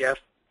ISPF,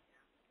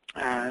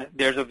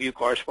 there's a view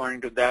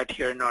corresponding to that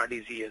here in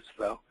RDZ as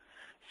well.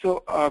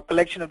 So a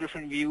collection of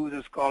different views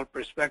is called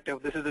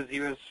perspective. This is the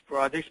ZOS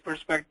projects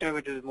perspective,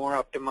 which is more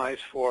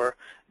optimized for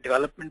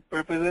development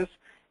purposes.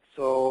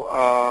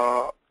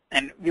 So,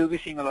 and we'll be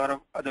seeing a lot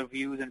of other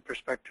views and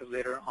perspectives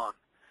later on.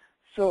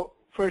 So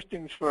first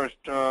things first,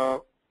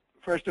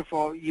 first of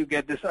all, you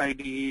get this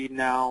IDE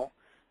now.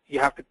 You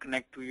have to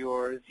connect to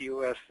your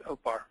ZOS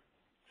LPAR.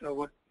 So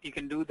what you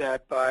can do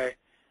that by,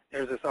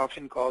 there's this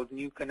option called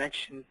new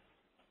connection.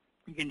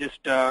 You can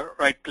just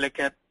right-click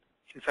it,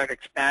 in fact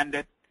expand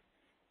it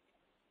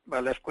by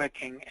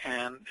left-clicking,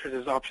 and there's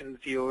this option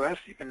ZOS.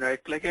 You can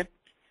right-click it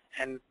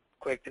and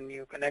click the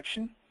new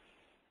connection,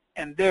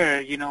 and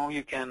there, you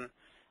can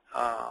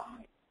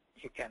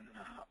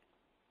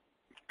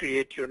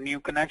create your new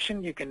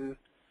connection. You can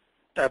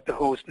type the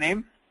host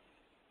name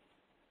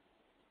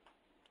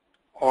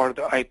or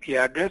the IP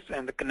address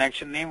and the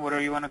connection name,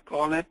 whatever you want to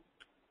call it.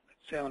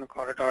 Let's say I want to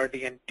call it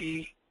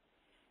RDNT,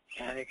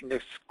 and you can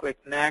just click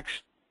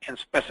next and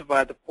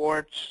specify the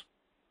ports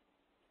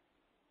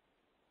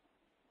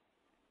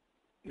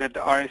that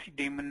the RSC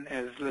daemon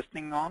is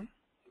listening on.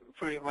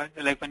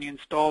 Like when you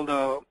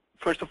install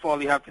first of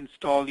all, you have to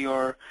install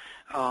your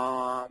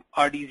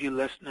RDZ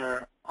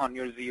listener on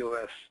your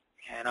ZOS.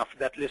 And after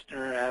that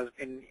listener has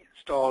been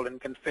installed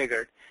and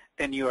configured,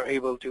 then you are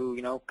able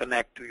to,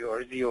 connect to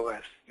your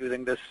ZOS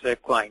using this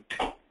client,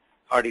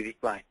 RDZ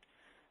client.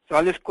 So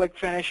I'll just click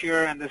finish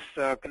here, and this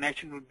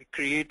connection will be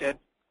created.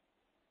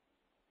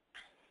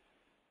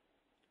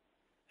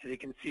 As you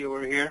can see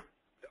over here,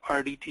 the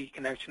RDT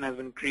connection has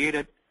been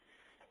created.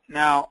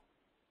 Now,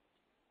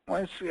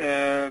 once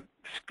this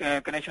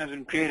connection has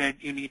been created,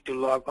 you need to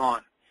log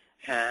on.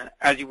 And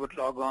as you would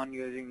log on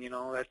using,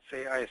 let's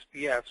say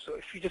ISPF. So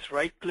if you just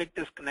right-click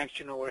this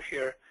connection over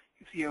here,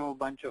 you see a whole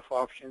bunch of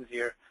options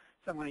here.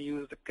 So I'm going to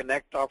use the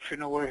connect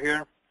option over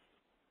here.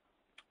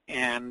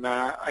 And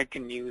I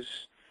can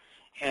use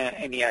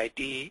any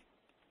ID,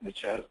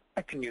 which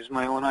I can use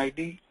my own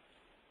ID.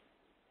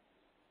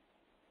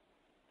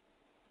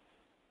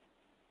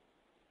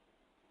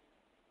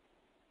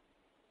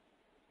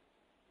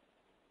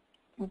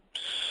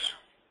 Oops.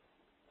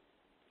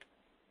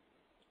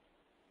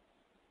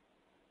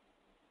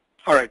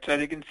 All right, so as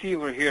you can see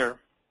over here,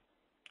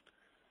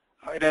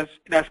 it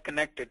has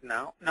connected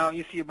now. Now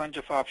you see a bunch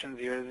of options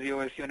here: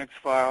 ZOS Unix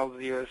files,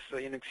 ZOS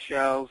Unix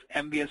shells,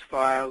 MBS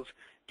files,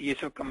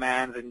 DSO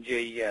commands, and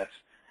JES.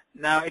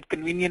 Now it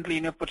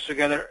conveniently puts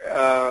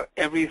together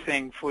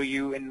everything for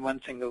you in one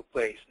single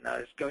place. Now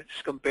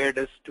let's compare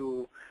this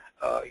to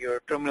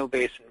your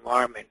terminal-based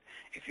environment.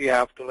 If you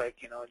have to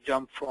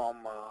jump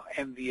from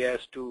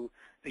MVS to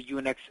the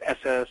Unix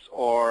SS,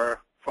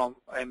 or from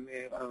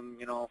from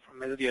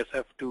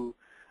SDSF to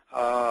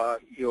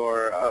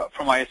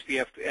from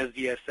ISPF to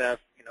SDSF,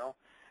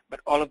 but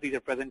all of these are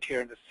present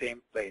here in the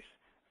same place.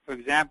 For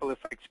example,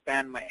 if I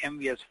expand my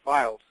MVS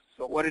files,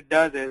 so what it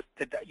does is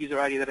that the user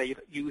ID that I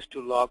use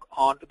to log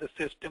on to the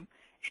system,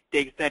 it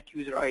takes that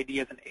user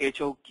ID as an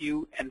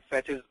HOQ and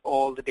fetches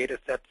all the data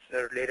sets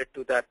related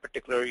to that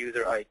particular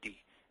user ID.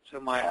 So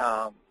my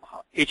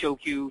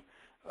HOQ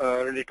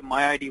related to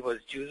my ID was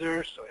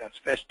user, so it has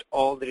fetched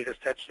all the data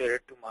sets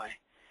related to my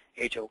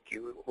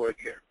HOQ over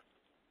here.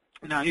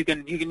 Now you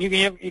can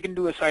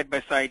do a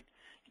side-by-side,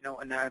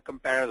 in a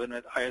comparison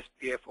with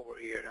ISPF over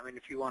here. I mean,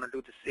 if you want to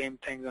do the same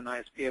thing on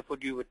ISPF,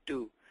 what you would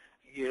do,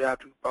 you'd have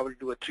to probably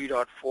do a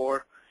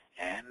 3.4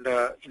 and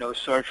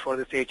search for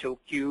this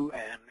HOQ,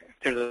 and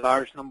there's a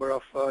large number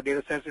of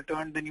data sets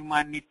returned, then you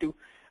might need to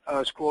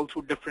scroll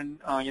through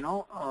different,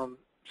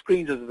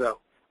 screens as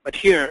well. But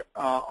here,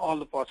 all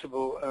the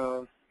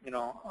possible,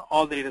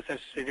 all the data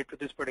sets related to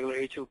this particular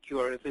HLQ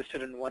are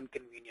listed in one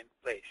convenient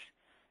place.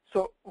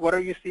 So what are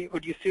you seeing?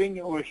 What you're seeing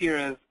over here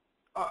is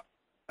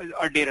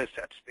our data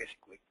sets,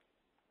 basically.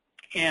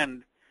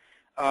 And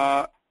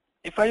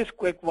if I just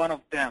click one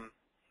of them,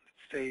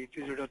 let's say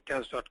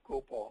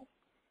user.test.COBOL,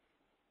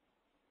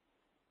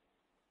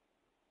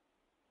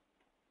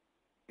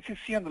 if you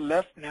see on the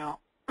left now,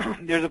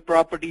 there's a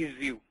properties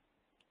view.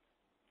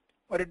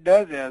 What it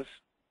does is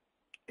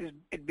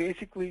it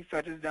basically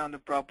fetches down the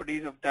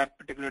properties of that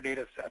particular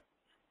data set.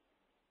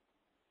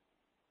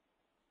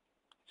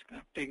 It's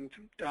kind of taking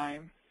some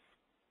time.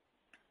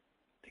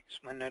 I think it's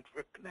my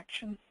network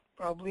connection,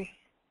 probably.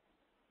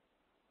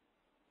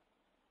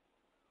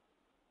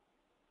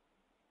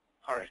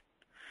 All right.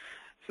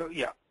 So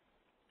yeah.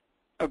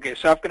 Okay,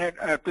 so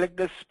I've clicked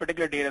this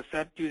particular data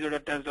set,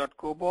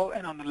 user.test.COBOL,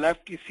 and on the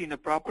left you see in the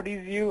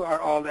properties view are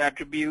all the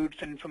attributes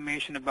and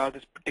information about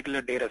this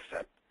particular data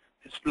set.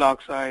 Its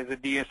block size, the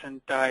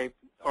DSN type,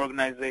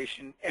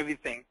 organization,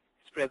 everything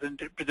is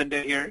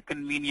presented here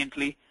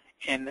conveniently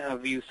in a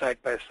view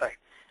side by side.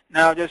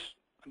 Now just,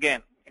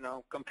 again,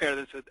 compare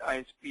this with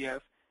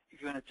ISPF. If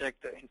you want to check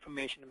the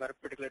information about a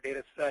particular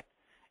data set,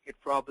 you'd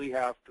probably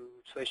have to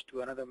switch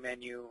to another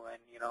menu and,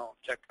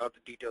 check out the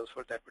details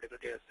for that particular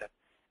data set.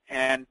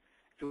 And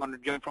if you want to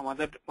jump from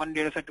one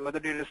data set to other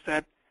data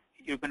set,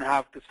 you're going to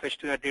have to switch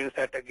to that data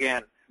set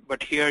again.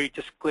 But here you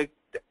just click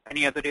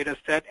any other data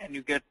set and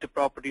you get the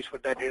properties for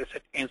that data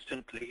set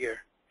instantly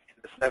here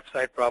in this left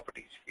side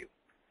properties view,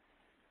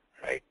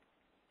 right?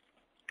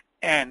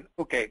 And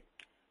okay.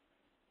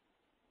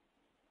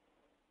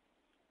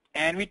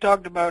 And we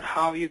talked about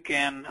how you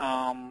can,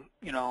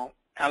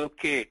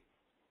 allocate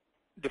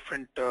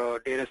different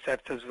data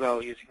sets as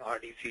well using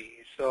RDZ.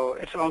 So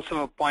it's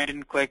also a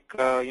point-and-click,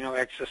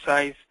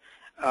 exercise.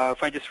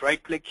 If I just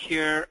right-click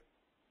here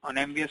on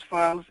MVS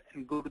files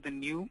and go to the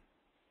new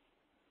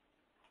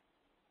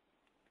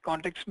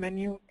context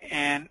menu,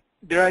 and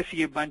there I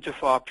see a bunch of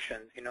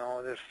options.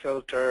 There's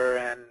filter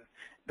and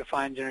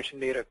define generation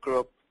data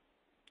group,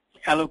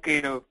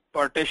 allocate a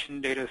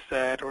partition data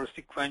set or a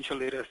sequential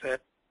data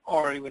set,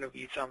 or even a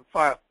vsum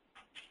file.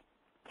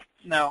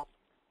 Now,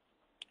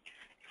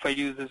 if I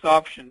use this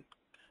option,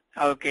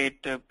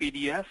 allocate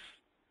PDS,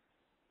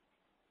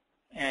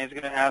 and it's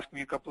going to ask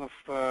me a couple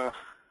of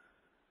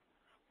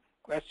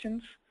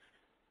questions.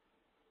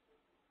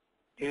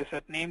 Data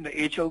set name, the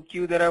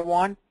HLQ that I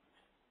want.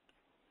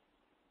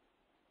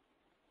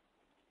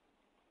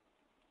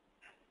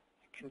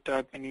 I can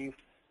type any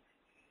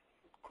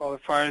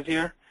qualifiers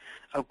here.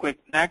 I'll click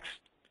next.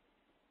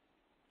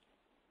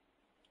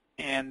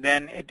 And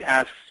then it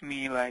asks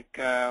me like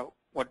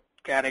what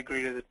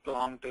category does it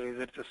belong to?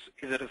 Is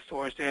it a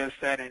source data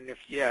set? And if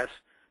yes,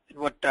 then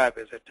what type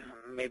is it?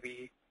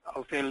 Maybe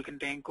I'll say it'll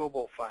contain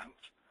COBOL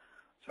files.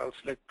 So I'll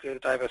select the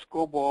type as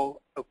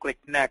COBOL. I'll click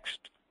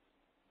next,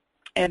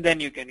 and then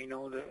you can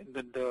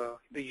the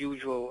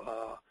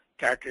usual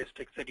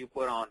characteristics that you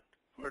put on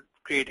for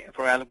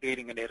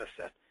allocating a data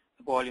set: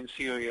 the volume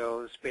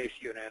serial, space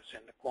units,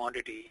 and the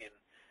quantity, and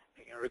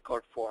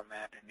record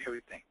format, and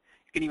everything.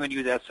 You can even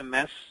use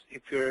SMS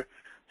if your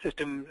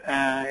system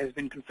has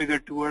been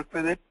configured to work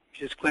with it.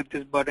 You just click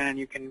this button and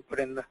you can put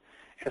in the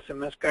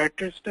SMS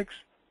characteristics,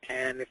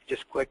 and if you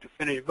just click the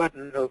finish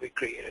button, it'll be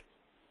created.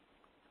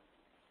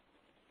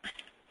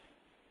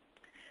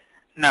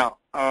 Now,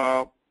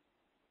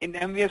 in the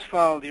MVS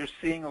file, you're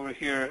seeing over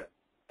here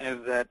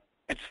is that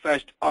it's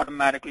fetched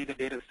automatically the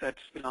data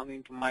sets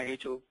belonging to my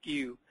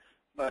HLQ,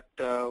 but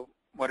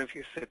what if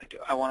you say that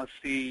I want to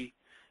see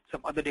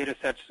some other data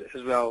sets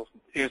as well,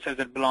 data sets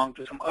that belong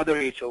to some other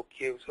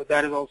HLQ. So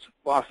that is also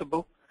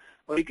possible.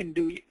 What you can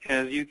do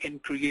is you can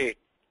create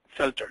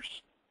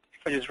filters.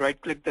 If I just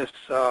right-click this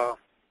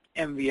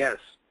MVS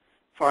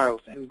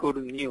files and go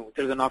to new,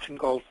 there's an option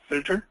called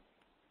filter.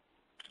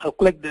 I'll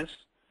click this,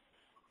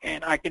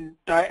 and I can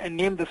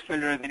name this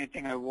filter as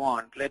anything I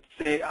want. Let's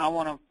say I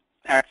want to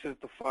access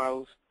the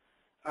files,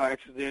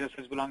 access data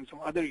sets belonging to some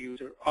other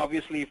user.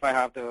 Obviously, if I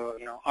have the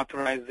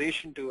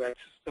authorization to access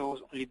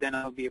those, only then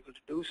I'll be able to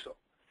do so.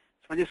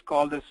 So I just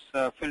call this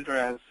filter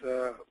as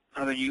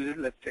another user.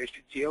 Let's say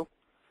Geo,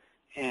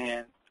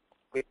 and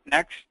click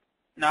next.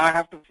 Now I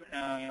have to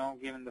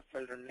give in the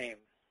filter name.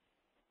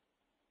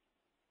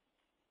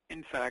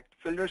 In fact,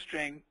 filter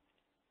string,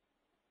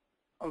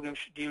 I'll give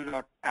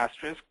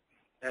Geo.asterisk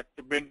that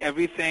to bring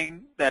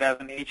everything that has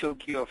an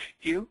HLQ of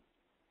Geo.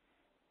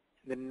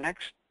 Then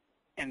next.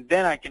 And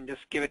then I can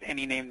just give it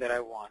any name that I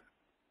want.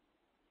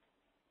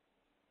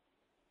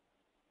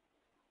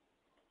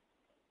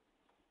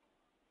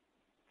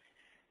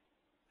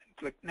 And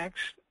click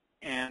next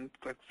and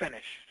click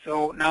finish.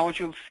 So now what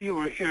you'll see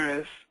over here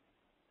is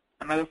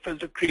another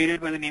filter created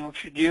by the name of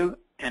schedule,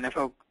 and if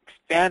I'll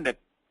expand it,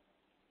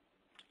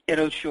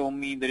 it'll show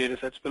me the data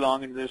sets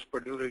belonging to this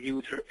particular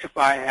user if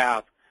I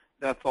have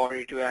the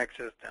authority to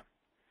access them,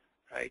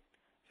 right?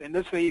 So in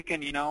this way you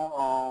can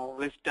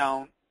list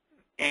down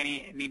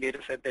any data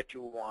set that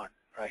you want,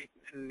 right?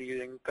 And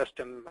using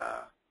custom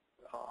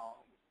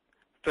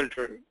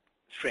filter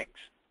strings.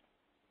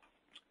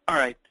 All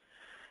right.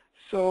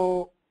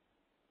 So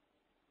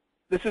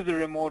this is the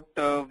remote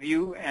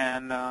view,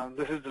 and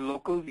this is the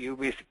local view.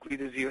 Basically,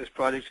 this US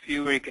projects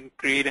view where you can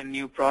create a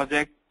new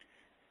project,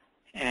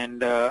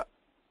 and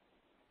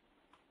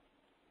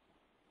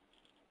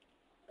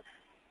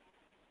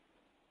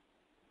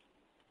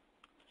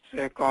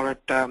say call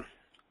it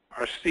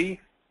RC,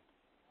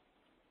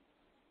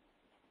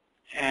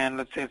 and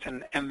let's say it's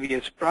an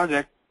MVS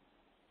project.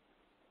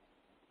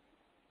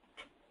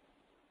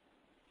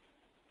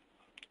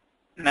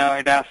 Now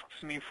it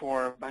asks me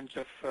for a bunch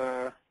of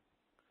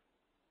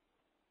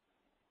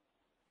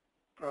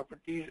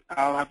properties.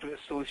 I'll have to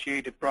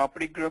associate a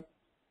property group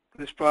to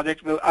this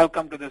project. I'll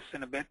come to this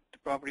in a bit, the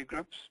property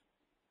groups.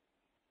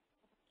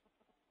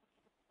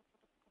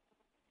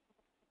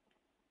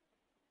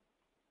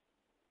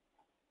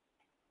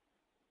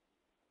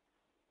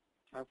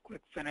 I'll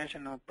click finish,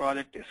 and the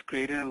project is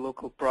created, a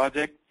local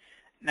project.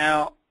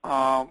 Now,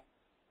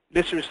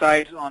 this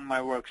resides on my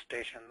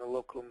workstation, the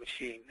local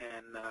machine,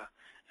 and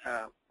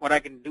what I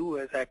can do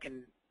is I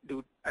can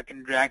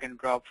drag and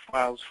drop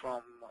files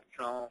from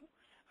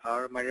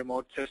my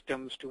remote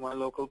systems to my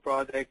local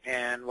project,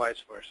 and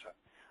vice versa.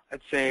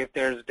 Let's say if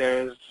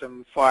there's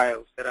some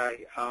files that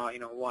I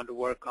want to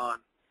work on,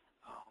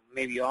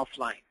 maybe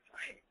offline.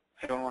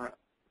 I don't want to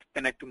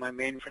connect to my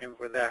mainframe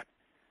for that.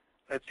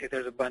 Let's say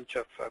there's a bunch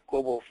of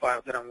COBOL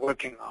files that I'm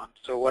working on.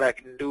 So what I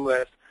can do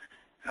is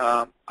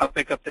I'll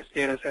pick up this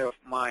data set of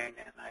mine,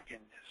 and I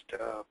can just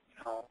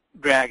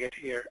drag it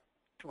here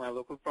to my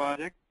local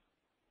project,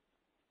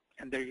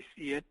 and there you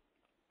see it.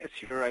 It's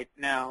here right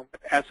now.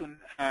 But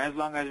as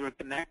long as we're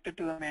connected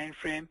to the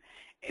mainframe,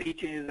 any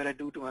changes that I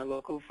do to my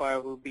local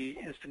file will be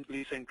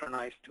instantly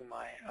synchronized to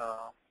my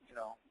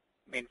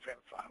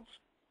mainframe files.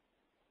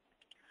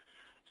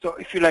 So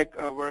if you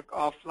work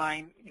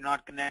offline, you're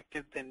not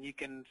connected, then you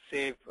can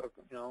save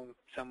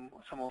some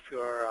of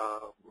your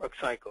work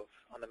cycles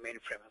on the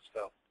mainframe as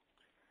well.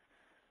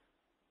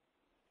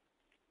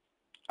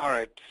 All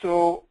right,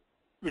 so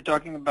we're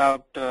talking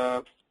about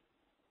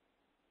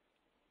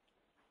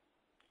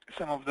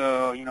some of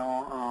the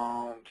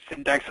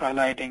syntax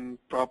highlighting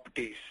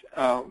properties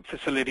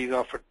facilities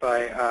offered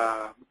by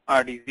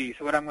RDZ.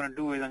 So what I'm going to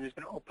do is I'm just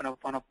going to open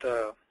up one of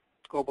the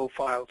COBOL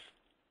files.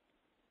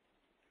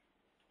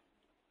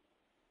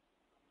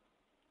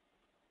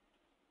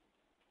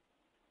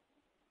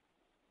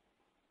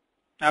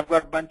 I've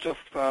got a bunch of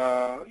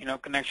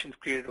connections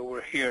created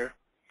over here,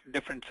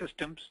 different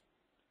systems.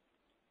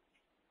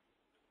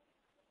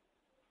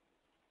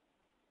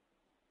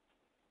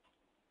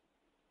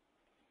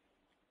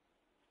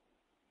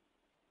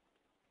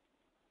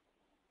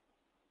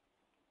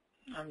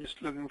 I'm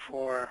just looking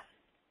for a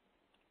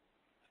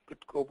good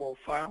COBOL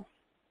file.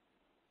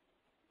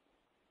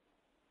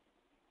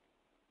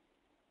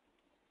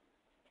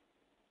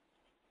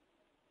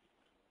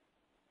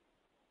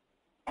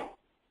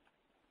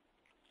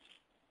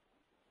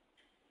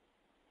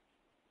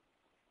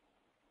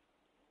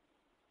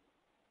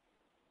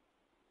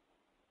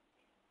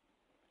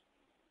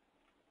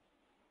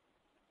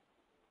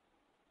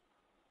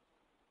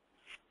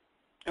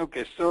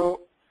 Okay,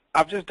 so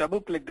I've just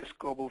double-clicked this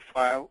COBOL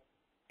file,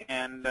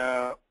 and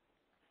it's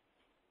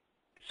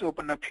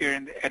opened up here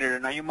in the editor.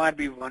 Now you might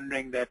be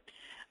wondering that,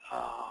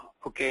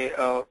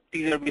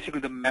 these are basically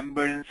the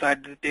members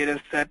inside the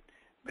data set,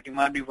 but you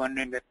might be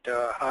wondering that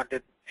how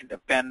did it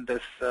append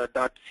this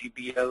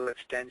 .cbl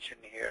extension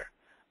here?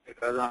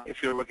 Because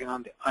if you're working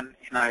in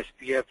ISPF,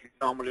 you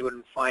normally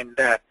wouldn't find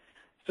that.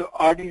 So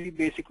RDZ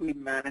basically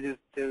manages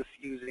this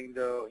using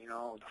the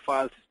the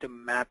file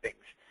system mappings.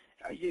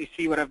 You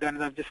see what I've done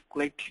is I've just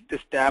clicked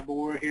this tab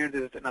over here.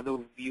 There's another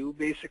view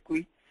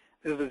basically.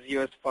 This is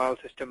US file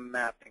system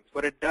mappings.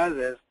 What it does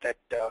is that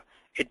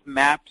it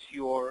maps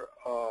your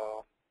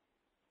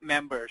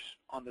members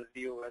on the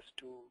ZOS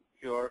to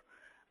your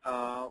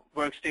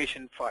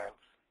workstation files.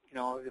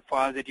 The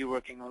files that you're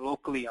working on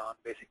locally on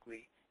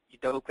basically. You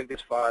double click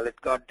this file, it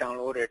got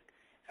downloaded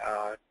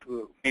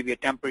to maybe a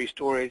temporary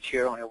storage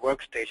here on your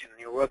workstation, and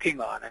you're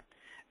working on it.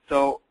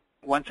 So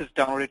once it's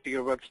downloaded to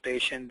your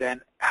workstation,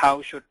 then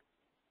how should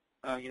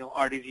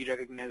RDZ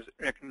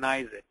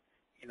recognize it?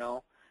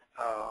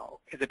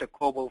 Is it a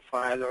COBOL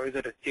file, or is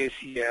it a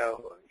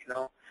JCL?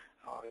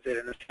 Is it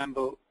an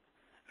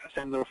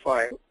assembler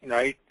file?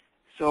 Right.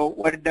 So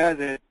what it does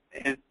is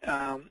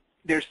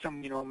there's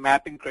some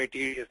mapping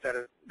criteria that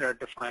are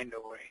defined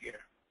over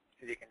here,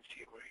 as you can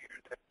see over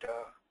here. That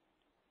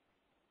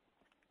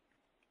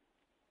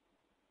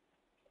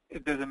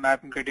if there's a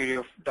mapping criteria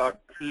of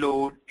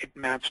 .load, it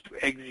maps to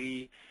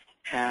 .exe,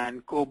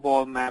 and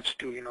COBOL maps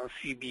to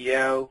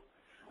CBL,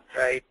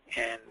 right?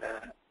 And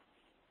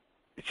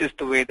it's just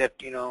the way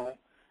that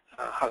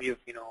how you've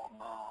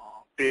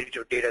created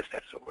your data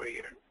sets over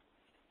here.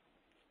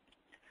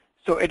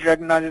 So it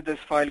recognizes this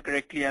file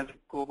correctly as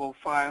a COBOL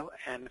file,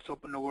 and it's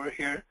open over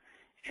here.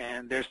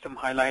 And there's some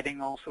highlighting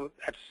also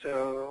that's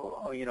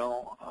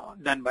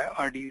done by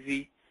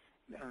RDZ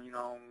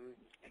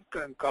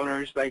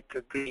colors like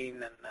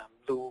green and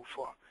blue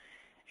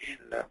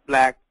and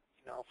black,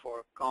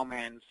 for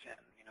comments and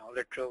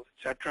literals,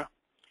 etc.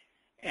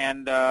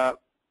 And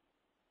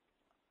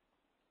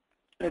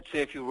let's say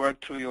if you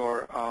work through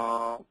your,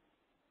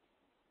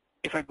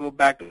 if I go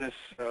back to this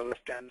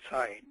left-hand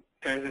side,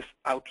 there's this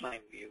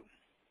outline view.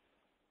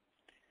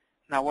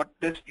 Now, what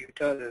this view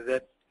does is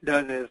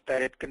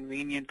that it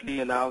conveniently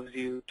allows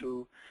you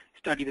to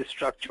study the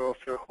structure of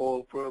your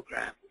whole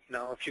program.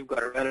 If you've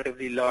got a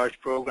relatively large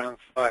program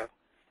file,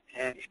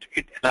 and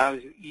it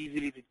allows you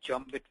easily to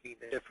jump between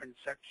the different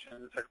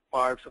sections or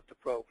parts of the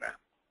program,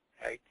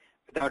 right?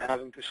 Without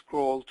having to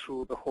scroll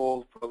through the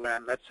whole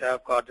program. Let's say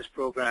I've got this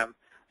program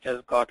which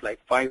has got like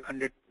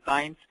 500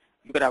 lines.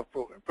 You could have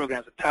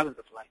programs with thousands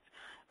of lines,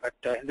 but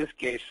in this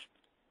case,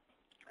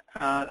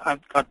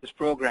 I've got this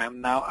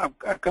program. Now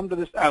I've come to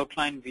this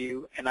outline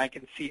view, and I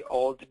can see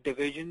all the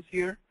divisions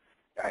here.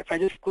 If I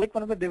just click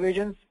one of the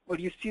divisions, what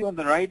you see on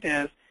the right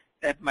is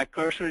that my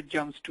cursor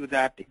jumps to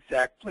that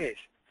exact place.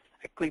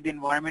 I click the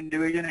environment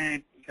division, and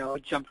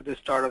it jumped to the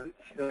start of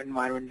the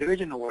environment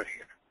division over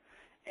here.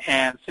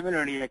 And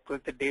similarly, I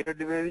click the data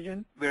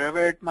division.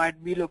 Wherever it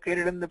might be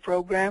located in the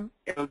program,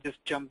 it'll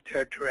just jump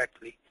there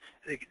directly,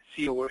 as you can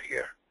see over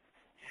here.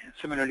 And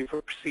similarly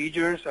for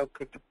procedures, I'll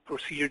click the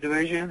procedure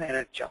division, and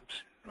it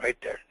jumps right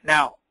there.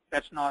 Now,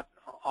 that's not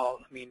all.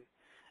 I mean,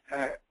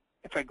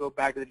 if I go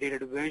back to the data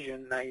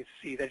division, I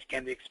see that it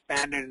can be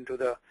expanded into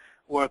the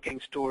working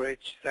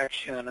storage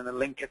section and the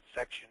linkage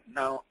section.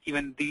 Now,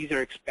 even these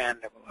are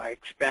expandable. I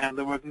expand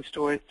the working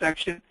storage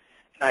section,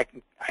 and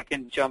I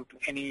can jump to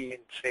any,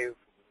 say,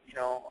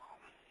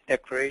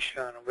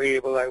 declaration or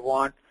variable I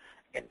want.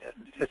 And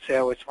let's say I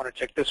always want to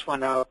check this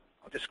one out.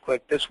 I'll just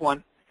click this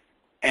one,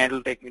 and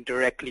it'll take me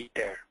directly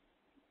there.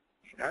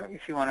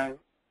 If you want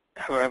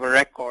to have a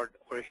record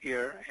over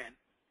here,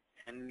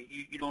 and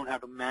you don't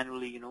have to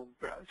manually,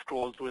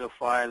 scroll through the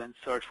file and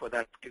search for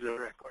that particular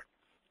record.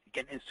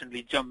 You can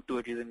instantly jump to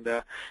it using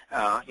the,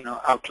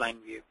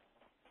 outline view.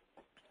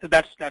 So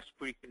that's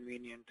pretty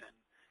convenient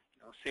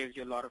and, saves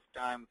you a lot of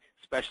time,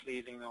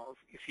 especially,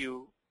 if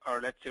you are,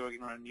 let's say,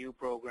 working on a new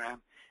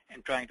program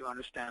and trying to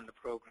understand the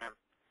program.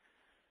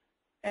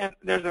 And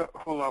there's a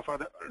whole lot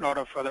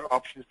of other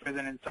options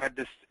present inside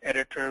this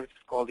editor. It's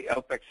called the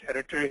LPEX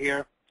editor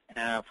here.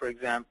 For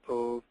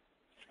example,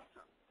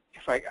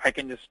 if I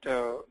can just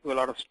do a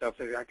lot of stuff.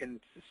 I can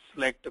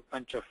select a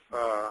bunch of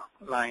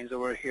lines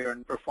over here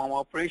and perform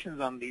operations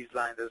on these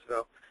lines as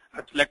well.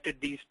 I've selected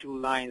these two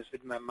lines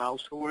with my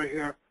mouse over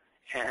here,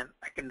 and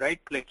I can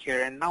right-click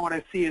here. And now what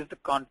I see is the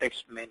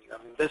context menu.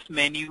 This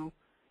menu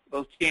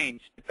will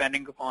change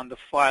depending upon the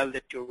file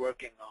that you're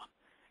working on.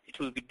 It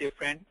will be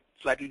different,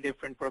 slightly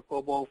different for a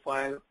COBOL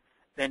file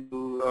than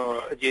to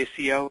a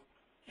JCL,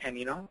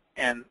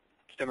 and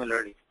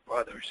similarly for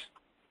others.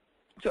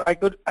 So I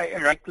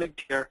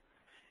right-clicked here,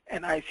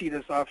 and I see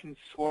this option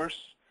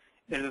source.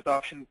 There's this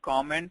option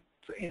comment.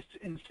 So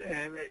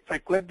if I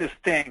click this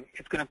thing,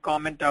 it's going to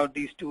comment out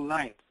these two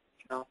lines.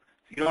 So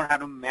you don't have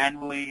to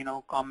manually,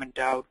 comment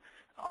out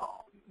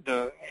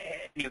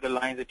any of the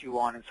lines that you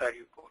want inside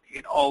your code. You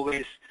can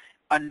always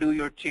undo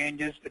your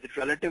changes with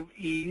relative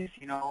ease.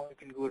 You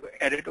can go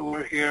to edit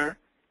over here,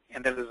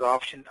 and there's this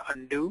option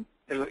undo.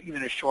 There's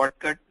even a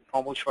shortcut,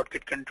 normal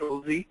shortcut,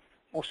 Control-Z.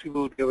 Most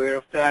people would be aware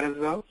of that as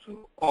well.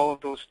 So all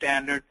of those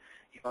standard,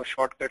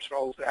 shortcuts are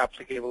also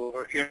applicable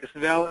over here,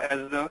 as well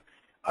as the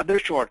other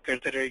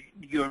shortcuts that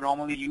you're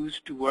normally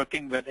used to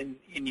working with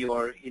in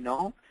your,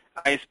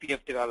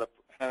 ISPF development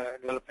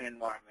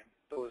environment.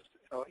 Those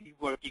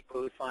work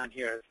equally fine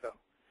here as well.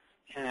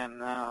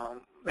 And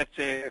let's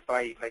say if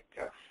I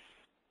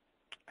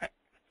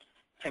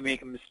I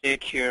make a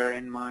mistake here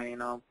in my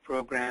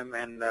program,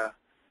 and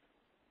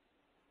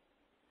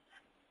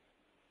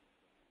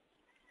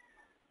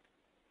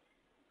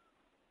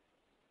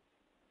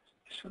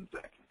just one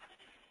second.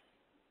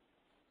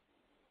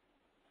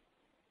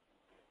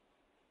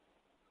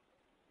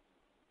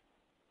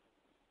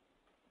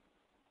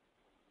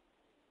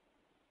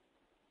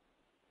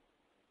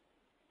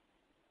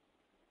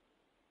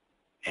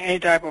 Any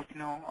type of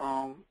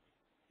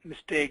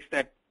mistakes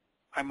that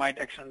I might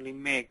accidentally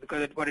make,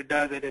 because what it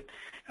does is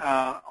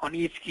on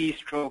each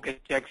keystroke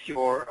it checks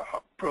your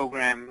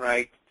program,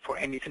 right, for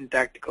any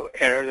syntactical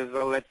errors as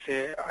well. Let's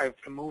say I've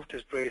removed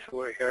this brace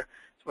over here.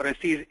 So what I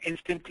see is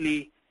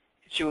instantly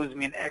it shows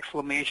me an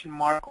exclamation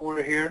mark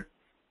over here,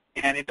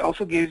 and it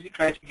also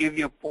tries to give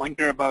you a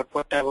pointer about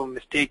what type of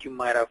mistake you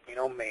might have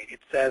made. It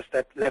says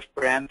that left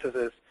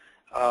parenthesis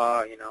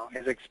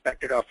is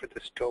expected after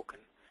this token.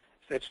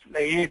 So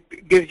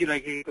it gives you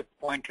really good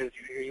pointers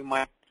here. You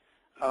might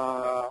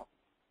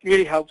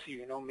really helps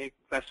you make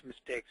less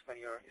mistakes when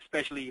you're,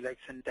 especially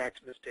syntax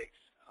mistakes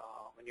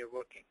when you're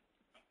working.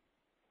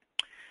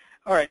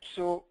 All right,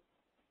 so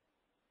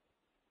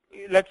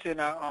let's say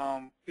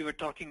now we were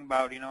talking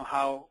about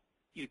how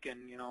you can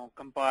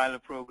compile a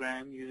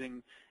program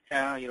using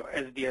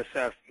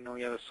SDSF. You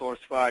have a source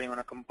file, you want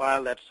to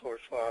compile that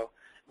source file.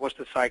 What's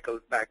the cycle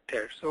back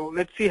there? So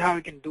let's see how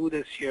we can do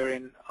this here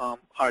in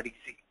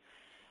RDC.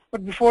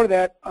 But before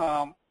that,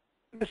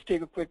 let's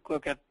take a quick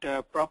look at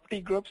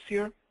property groups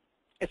here.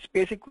 It's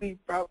basically,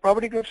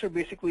 property groups are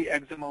basically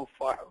XML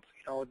files,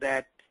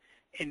 that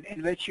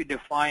in which you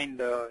define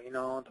the,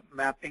 the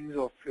mappings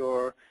of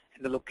your,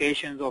 and the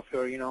locations of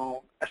your,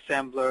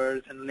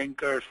 assemblers and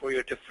linkers for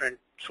your different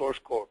source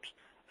codes.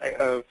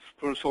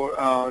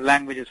 For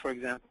languages, for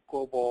example,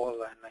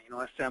 COBOL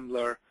and,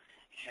 assembler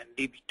and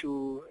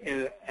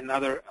DB2 and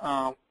other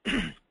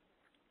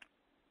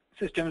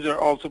systems are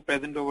also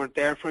present over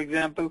there. For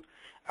example,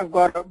 I've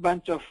got a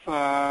bunch of,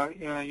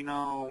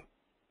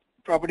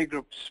 property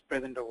groups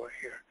present over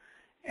here.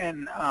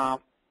 And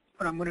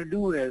what I'm going to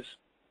do is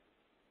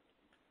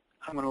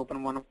I'm going to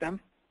open one of them.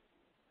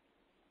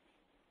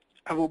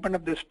 I've opened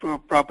up this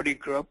property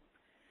group,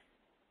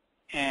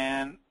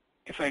 and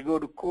if I go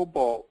to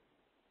COBOL,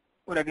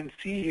 what I can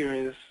see here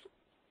is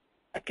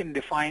I can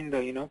define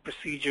the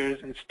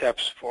procedures and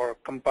steps for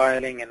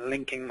compiling and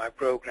linking my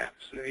programs.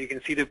 So you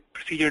can see the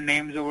procedure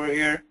names over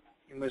here.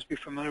 You must be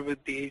familiar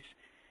with these.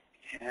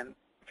 And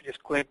if I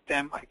just click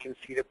them, I can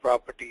see the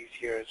properties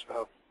here as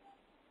well.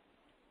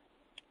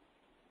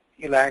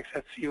 Elax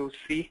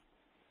FCOC.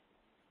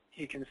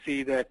 You can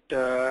see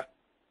that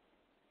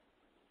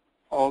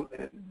all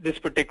this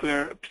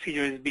particular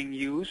procedure is being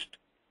used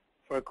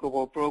for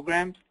COBOL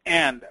programs.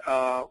 And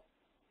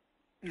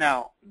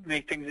now,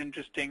 make things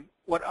interesting,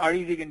 what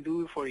REZ can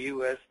do for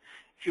you is,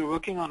 if you're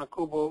working on a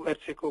COBOL, let's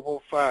say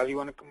COBOL file, you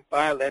want to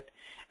compile it,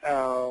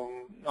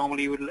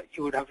 normally you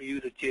would have to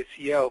use a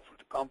JCL for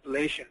the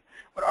compilation.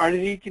 What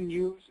REZ can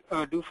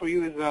do for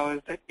you as well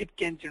is that it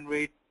can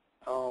generate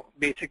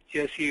basic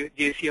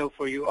JCL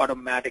for you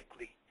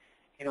automatically.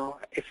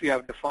 If you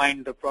have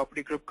defined the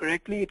property group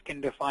correctly, it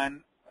can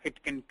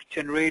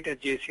generate a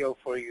JCL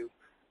for you,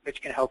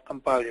 which can help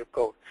compile your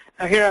code.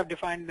 Now here I've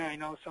defined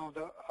some of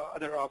the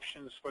other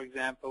options. For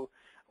example,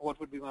 what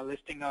would be my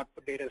listing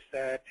output data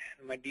set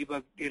and my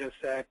debug data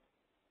set,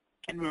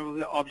 and where will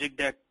the object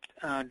deck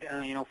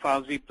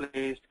files be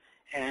placed,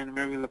 and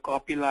where will the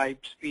copy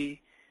libs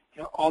be.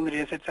 All the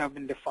data sets have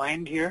been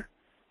defined here.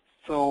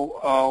 So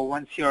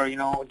once your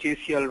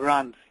JCL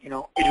runs, it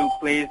will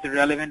place the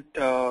relevant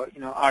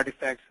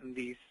artifacts in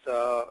these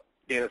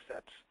data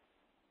sets.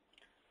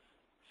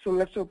 So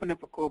let's open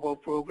up a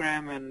COBOL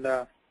program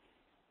and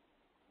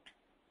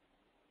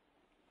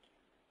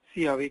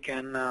see how we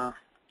can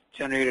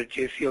generate a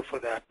JCL for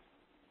that.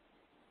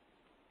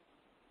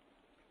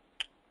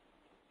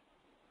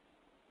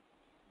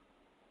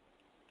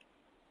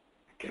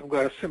 Okay, I've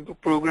got a simple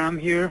program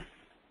here.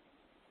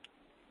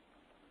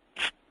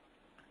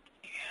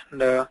 And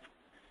now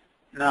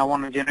I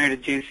want to generate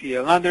a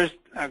JCL. Now there's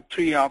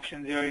three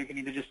options here. You can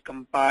either just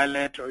compile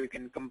it, or you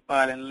can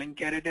compile and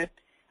link edit it,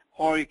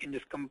 or you can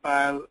just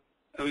compile,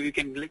 or you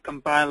can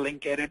compile,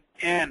 link edit,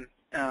 and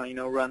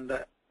run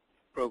the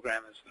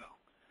program as well.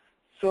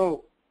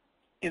 So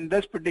in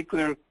this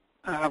particular,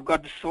 I've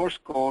got the source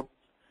code.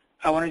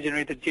 I want to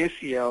generate the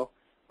JCL.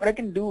 What I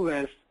can do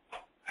is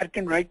I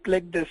can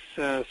right-click this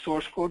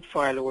source code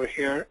file over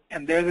here,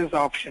 and there's this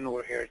option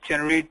over here,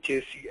 generate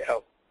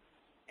JCL.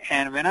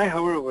 And when I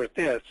hover over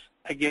this,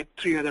 I get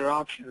three other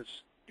options.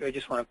 Do I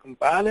just want to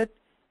compile it,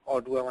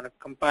 or do I want to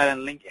compile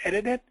and link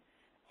edit it,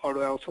 or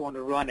do I also want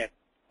to run it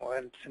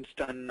since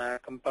done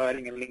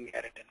compiling and link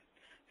editing?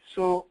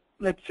 So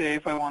let's say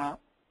if I want to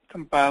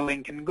compile,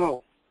 link, and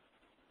go.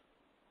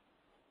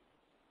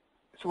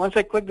 So once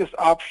I click this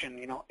option,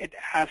 it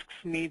asks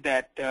me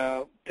that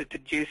the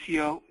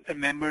JCL, the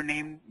member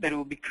name that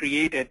will be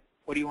created,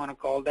 what do you want to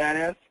call that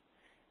as?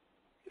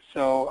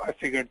 So I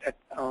figured that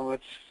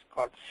let's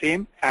call it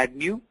same, add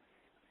new,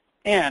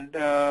 and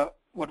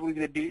what will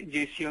be the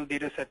JCL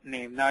dataset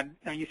name? Now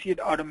you see it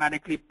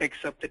automatically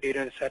picks up the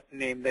dataset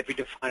name that we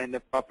define in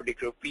the property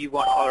group. We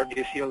want our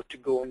JCL to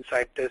go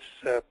inside this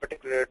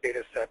particular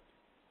dataset.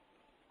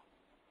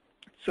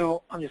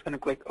 So I'm just going to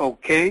click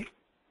OK.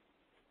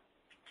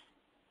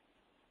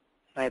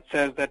 Now it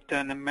says that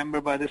a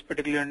member by this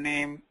particular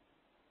name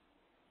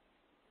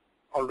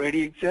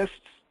already exists.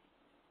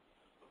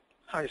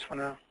 I'll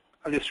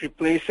just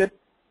replace it.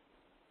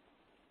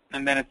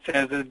 And then it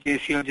says the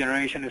JCL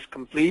generation is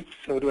complete.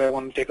 So do I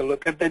want to take a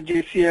look at that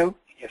JCL?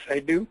 Yes, I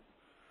do.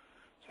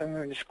 So I'm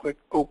going to just click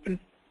open.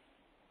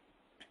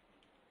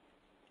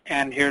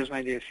 And here's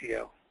my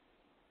JCL.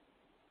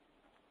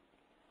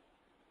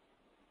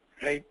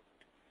 Right?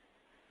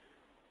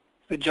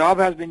 The job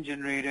has been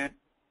generated.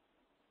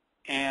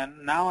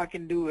 And now I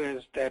can do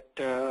is that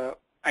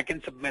I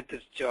can submit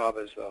this job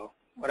as well.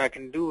 What I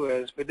can do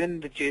is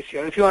within the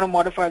JCL, if you want to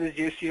modify the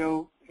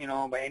JCL,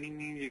 by any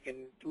means, you can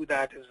do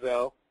that as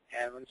well.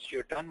 And once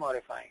you're done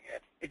modifying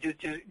it, it just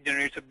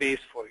generates a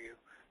base for you.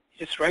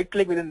 You just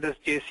right-click within this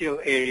JCL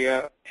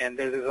area, and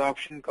there's this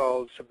option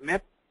called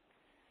Submit.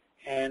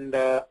 And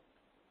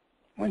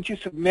once you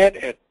submit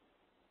it,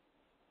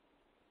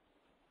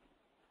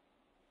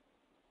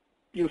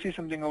 you'll see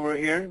something over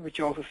here, which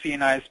you also see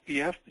in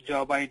ISPF, the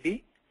job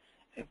ID.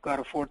 I've got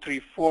a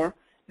 434.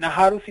 Now,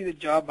 how to see the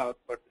job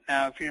output?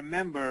 Now, if you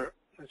remember,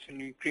 when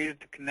you created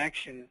the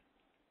connection,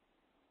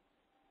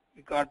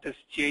 we got this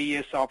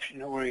JES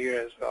option over here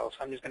as well. So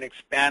I'm just going to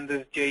expand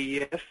this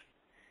JES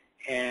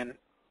and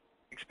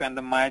expand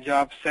the My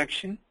Jobs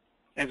section.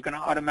 It's going to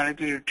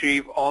automatically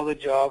retrieve all the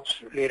jobs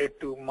related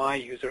to my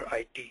user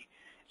ID.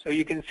 So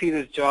you can see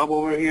this job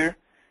over here.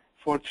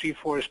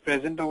 434 is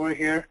present over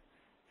here.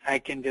 I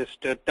can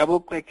just double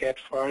click it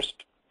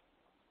first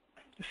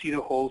to see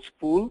the whole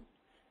spool.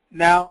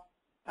 Now,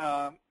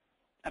 I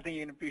think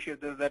you can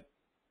appreciate this, that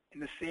in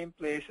the same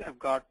place I've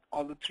got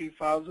all the 3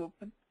 files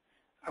open.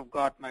 I've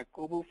got my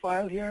COBOL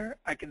file here.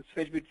 I can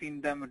switch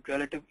between them with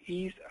relative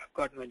ease. I've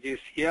got my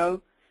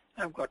JCL.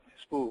 I've got my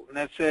spool. And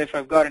let's say if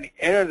I've got any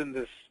errors in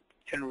this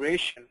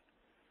generation,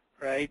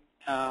 right,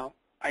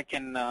 I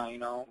can,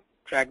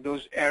 track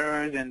those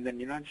errors and then,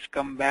 just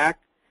come back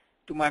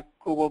to my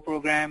COBOL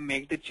program,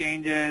 make the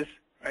changes,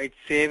 right,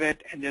 save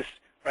it, and just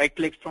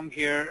right-click from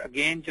here,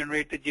 again,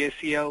 generate the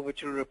JCL,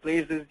 which will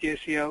replace this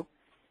JCL,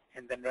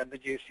 and then run the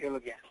JCL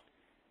again.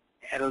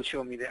 It'll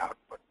show me the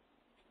output.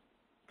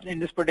 In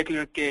this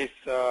particular case,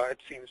 it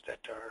seems that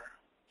our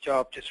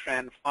job just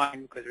ran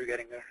fine because we're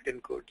getting a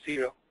written code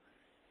 0.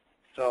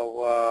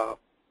 So,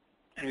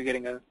 and we're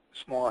getting a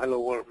small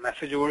hello world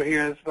message over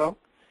here as well.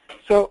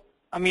 So,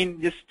 I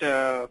mean, just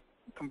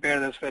compare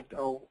this with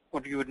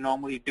what you would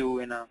normally do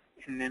in an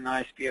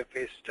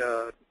ISPF-based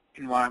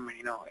environment.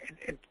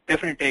 It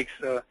definitely takes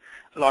a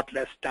lot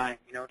less time,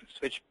 to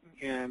switch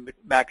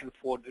back and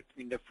forth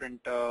between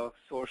different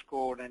source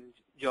code and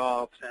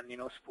jobs and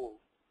spool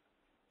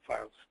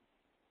files.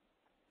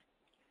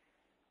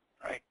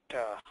 Right.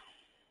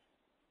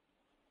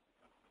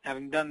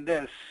 Having done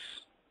this,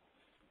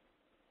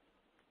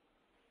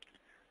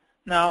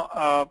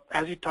 now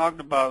as we talked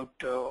about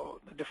the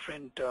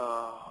different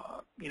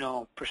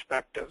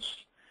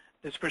perspectives,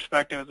 this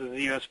perspective is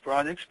the ZOS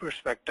projects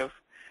perspective,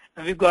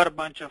 and we've got a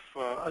bunch of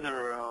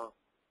other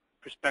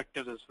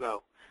perspectives as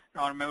well.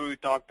 Now remember we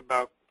talked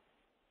about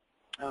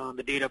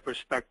the data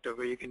perspective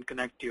where you can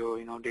connect your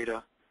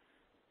data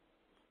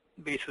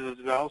bases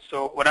as well.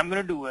 So what I'm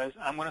going to do is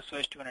I'm going to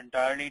switch to an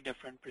entirely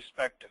different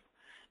perspective.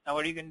 Now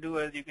what you can do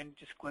is you can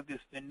just click this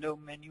window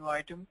menu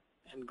item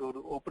and go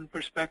to open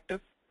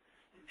perspective,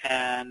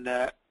 and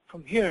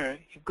from here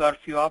you've got a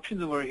few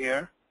options over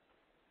here.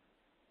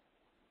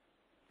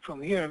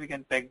 From here we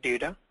can pick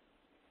data,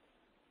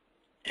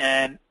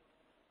 and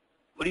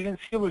what you can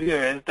see over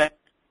here is that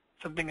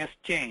something has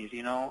changed.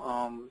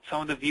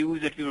 Some of the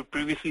views that we were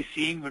previously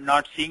seeing, we're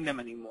not seeing them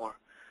anymore.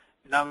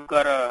 Now we've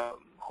got a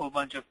whole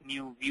bunch of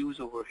new views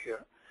over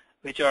here,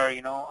 which are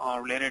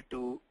are related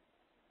to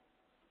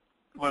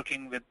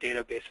working with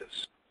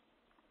databases.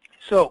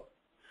 So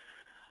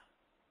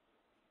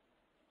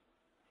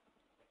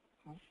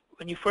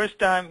when you first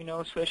time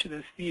switch to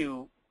this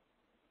view,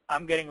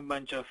 I'm getting a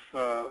bunch of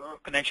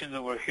connections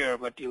over here,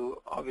 but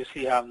you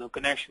obviously have no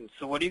connections.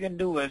 So what you can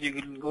do is you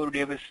can go to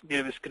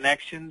database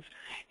connections.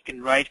 You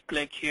can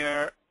right-click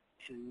here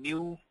in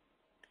new,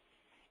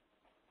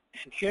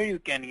 and here you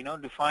can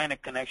define a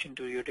connection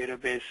to your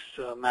database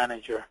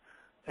manager.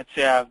 Let's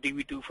say I have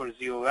DB2 for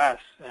ZOS,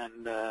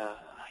 and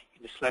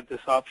you just select this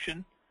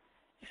option,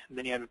 and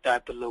then you have to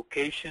type the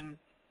location,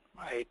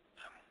 right?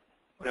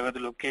 Whatever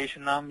the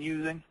location I'm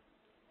using.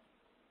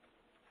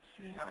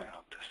 Let's see, I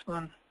have this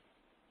one.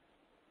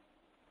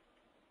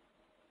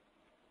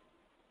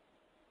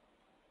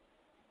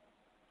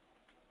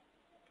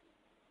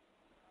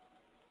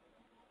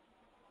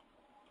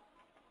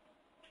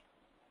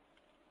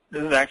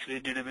 This is actually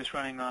a database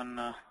running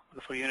on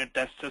for unit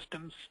test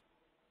systems.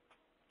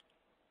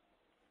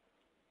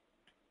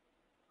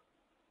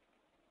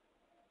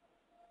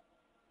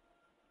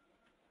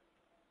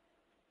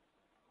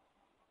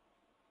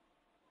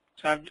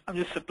 So I'm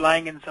just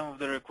supplying in some of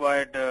the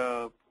required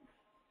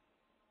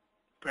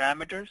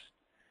parameters,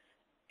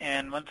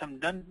 and once I'm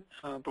done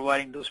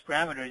providing those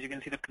parameters, you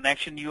can see the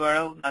connection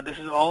URL. Now this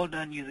is all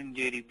done using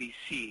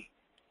JDBC.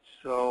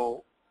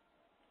 So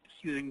it's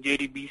using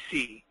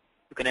JDBC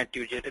to connect to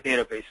your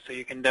database. So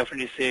you can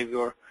definitely save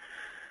your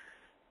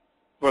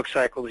work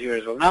cycles here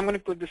as well. Now I'm going to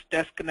put this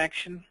test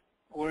connection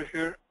over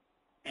here,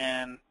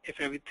 and if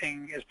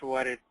everything is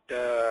provided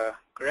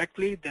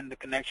correctly, then the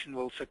connection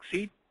will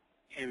succeed.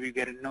 And we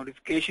get a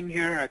notification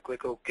here. I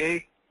click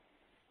OK.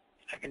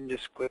 I can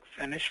just click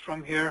Finish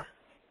from here.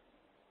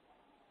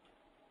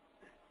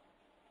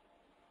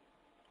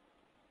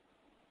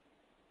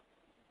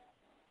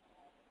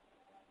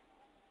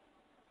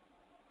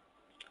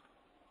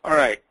 All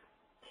right.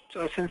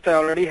 So since I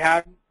already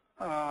had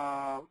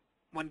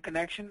one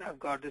connection, I've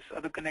got this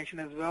other connection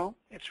as well.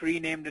 It's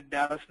renamed to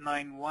Dallas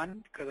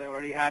 9.1 because I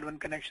already had one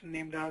connection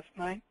named Dallas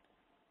 9.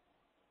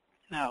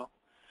 Now,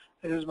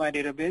 this is my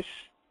database.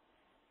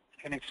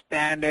 I can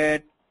expand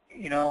it.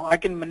 I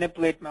can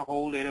manipulate my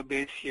whole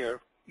database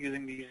here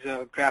using these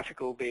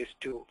graphical-based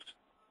tools,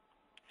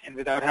 and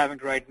without having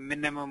to write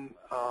minimum,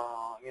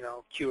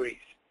 queries.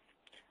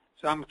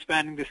 So I'm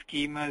expanding the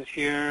schemas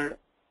here.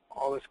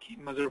 All the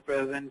schemas are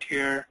present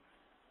here.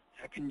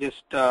 I can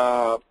just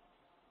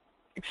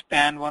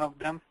expand one of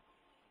them,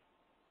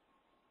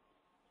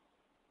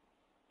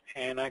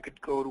 and I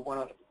could go to one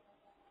of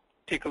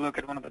take a look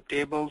at one of the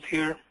tables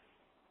here.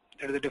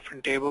 There are the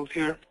different tables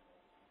here.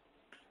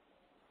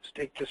 Let's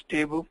take this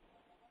table.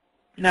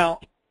 Now,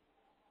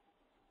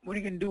 what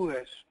you can do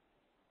is,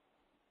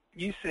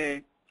 you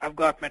say, I've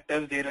got my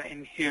test data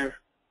in here,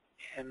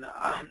 and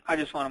I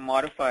just want to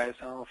modify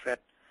some of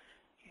it,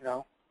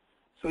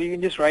 So you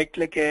can just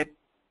right-click it.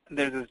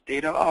 There's this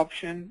data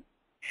option,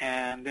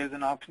 and there's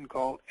an option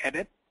called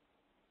Edit.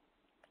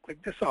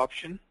 Click this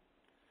option,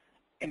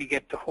 and you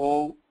get the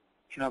whole,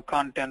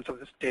 contents of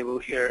this table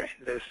here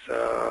in this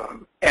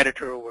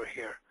editor over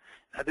here.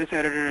 Now, this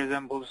editor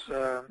resembles,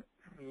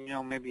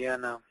 maybe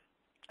a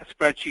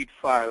spreadsheet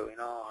file,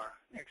 or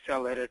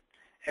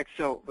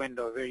Excel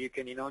window where you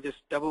can, just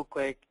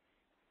double-click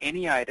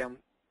any item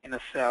in a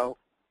cell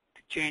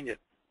to change it.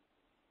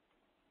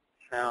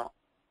 Now,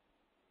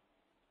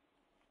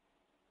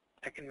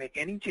 I can make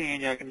any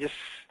change. I can just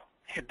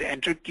hit the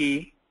Enter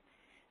key,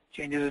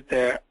 changes it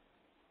there.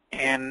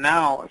 And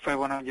now, if I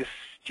want to just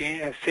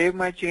save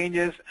my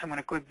changes, I'm going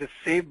to click the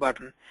Save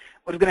button.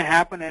 What's going to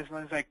happen is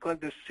once I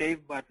click the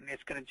Save button,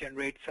 it's going to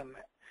generate some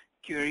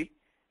query,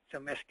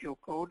 some SQL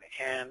code,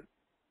 and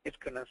it's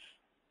going to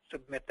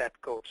submit that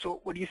code.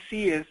 So what you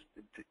see is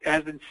it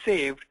has been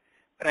saved,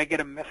 but I get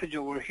a message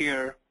over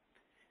here.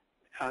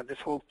 This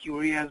whole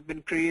query has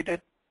been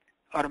created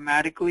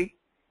automatically,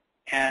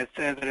 and it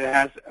says that it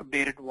has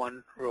updated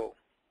one row.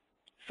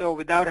 So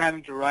without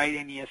having to write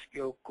any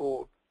SQL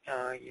code,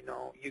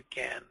 you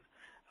can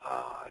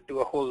do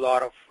a whole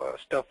lot of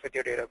stuff with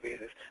your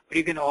databases. But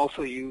you can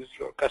also use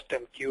your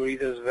custom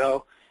queries as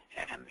well,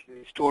 and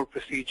store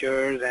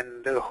procedures,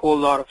 and there's a whole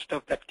lot of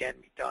stuff that can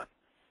be done.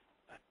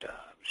 But I'm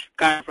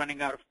kind of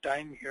running out of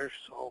time here,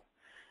 so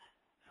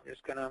I'm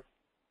just going to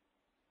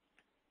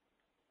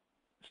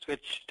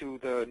switch to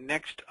the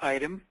next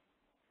item,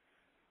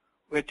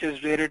 which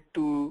is related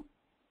to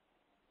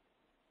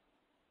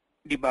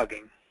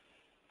debugging.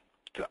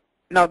 So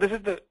now this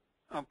is the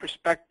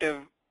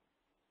perspective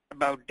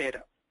about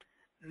data.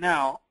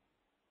 Now,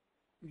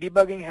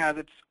 debugging has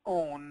its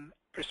own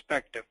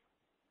perspective.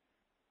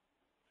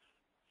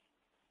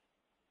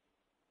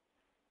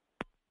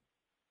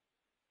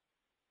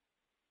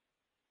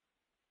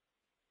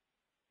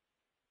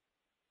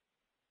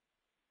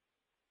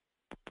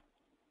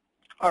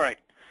 All right,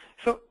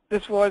 so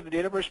this was the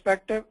data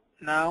perspective.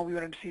 Now we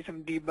want to see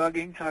some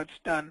debugging, how it's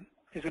done.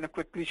 It's going to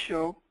quickly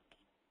show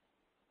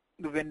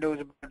the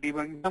windows about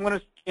debugging. I'm going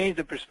to change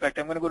the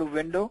perspective. I'm going to go to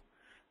Window,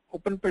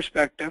 Open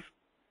Perspective,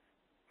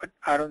 but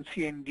I don't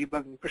see any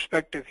debugging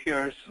perspective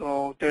here.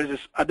 So there's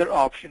this other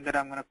option that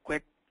I'm going to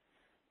click,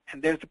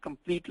 and there's a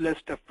complete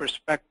list of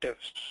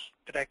perspectives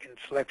that I can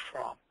select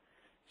from.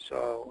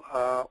 So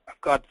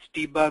I've got this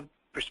debug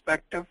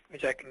perspective,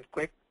 which I can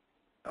click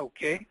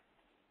OK.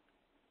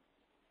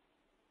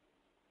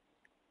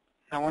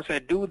 Now once I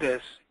do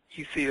this,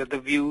 you see that the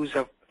views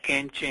have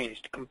again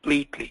changed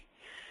completely.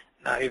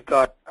 Now you've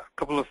got a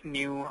couple of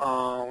new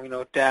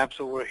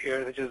tabs over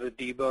here, such as the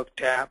debug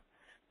tab,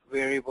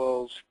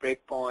 variables,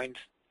 breakpoints,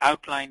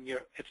 outline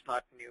here, it's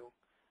not new.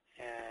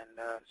 And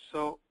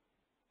so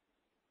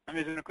I'm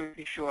just going to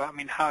quickly show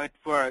how it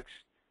works.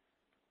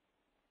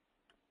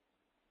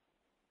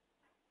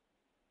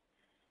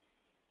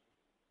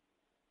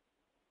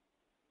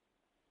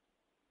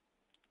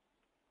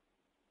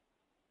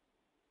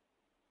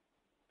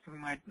 We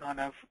might not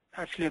have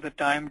actually the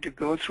time to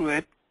go through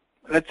it.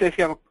 Let's say if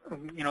you have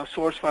a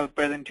source file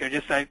present here,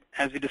 just like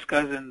as we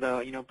discussed in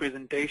the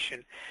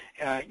presentation,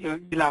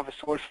 you'll have a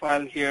source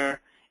file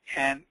here,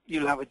 and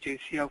you'll have a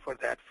JCL for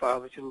that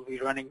file, which will be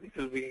running. It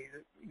will be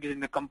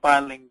using the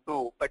compiling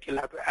Go, but you'll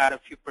have to add a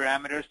few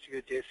parameters to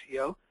your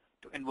JCL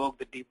to invoke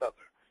the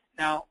debugger.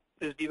 Now,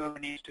 this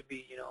debugger needs to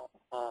be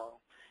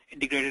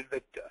integrated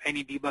with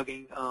any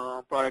debugging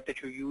product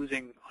that you're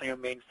using on your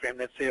mainframe.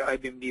 Let's say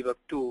IBM Debug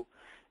Tool.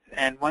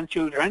 And once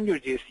you run your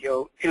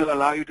JCL, it'll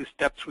allow you to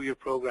step through your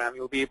program.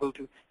 You'll be able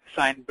to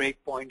assign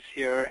breakpoints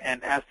here,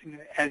 and as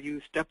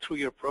you step through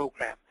your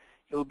program,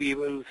 you'll be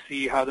able to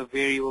see how the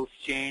variables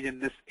change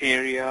in this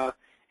area,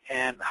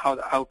 and how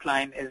the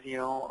outline is,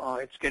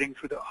 it's getting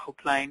through the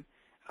outline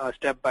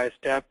step by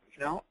step,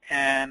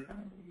 and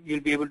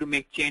you'll be able to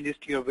make changes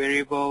to your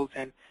variables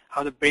and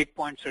how the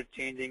breakpoints are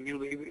changing. You'll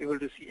be able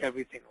to see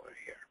everything over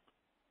here.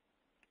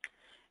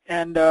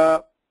 And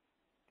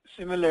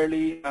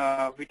similarly,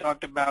 we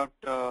talked about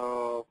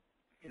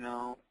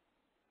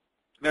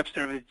web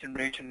service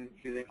generation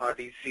using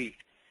RDC.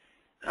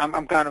 I'm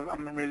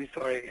really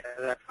sorry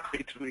that I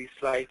read through these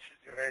slides.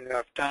 We're running out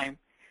of time.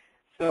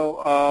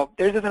 So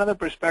there's another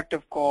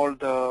perspective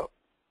called the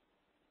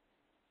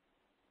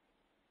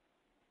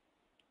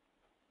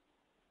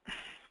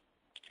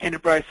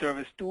enterprise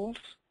service tools,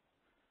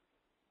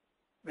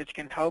 which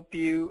can help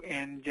you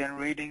in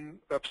generating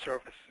web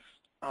services.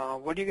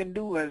 What you can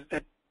do is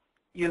that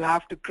you'll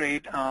have to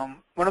create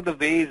one of the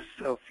ways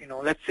of,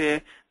 let's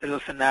say there's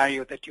a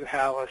scenario that you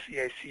have a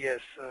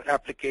CICS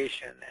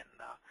application, and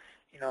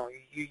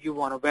you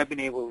want to web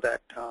enable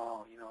that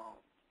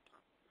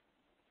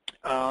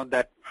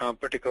that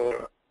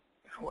particular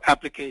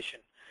application.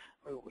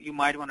 You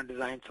might want to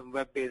design some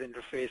web-based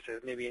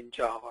interfaces, maybe in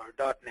Java or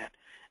 .NET,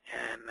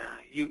 and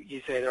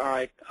you say, all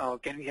right,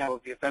 can we have a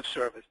web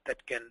service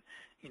that can,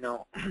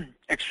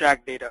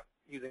 extract data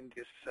using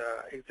this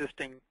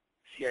existing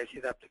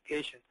CI/CD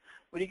application?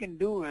 What you can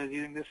do is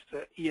using this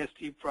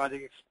ESG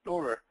Project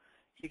Explorer,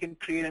 you can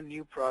create a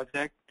new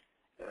project,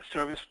 a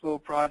service flow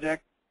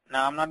project.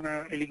 Now, I'm not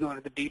going to really go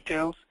into the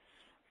details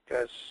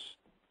because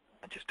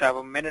I just have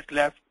a minute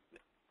left.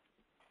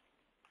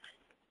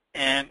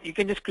 And you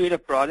can just create a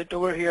project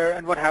over here.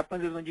 And what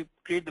happens is when you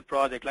create the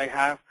project, like I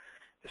have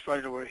this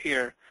project over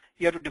here,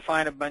 you have to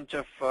define a bunch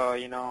of,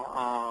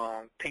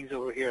 things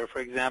over here. For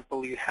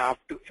example, you have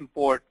to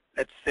import,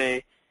 let's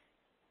say,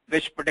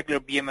 which particular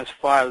BMS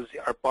files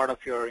are part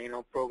of your,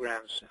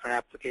 programs or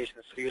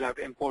applications. So you'll have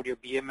to import your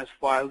BMS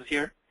files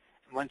here.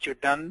 And once you're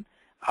done,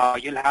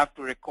 you'll have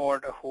to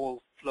record a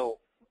whole flow,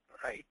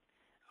 right,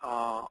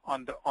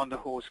 on the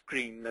whole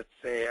screen. Let's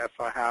say if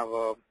I have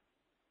a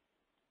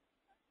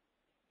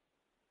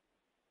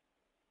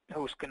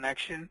host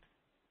connection,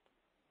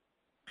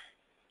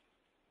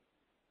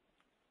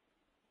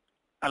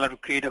 I'll have to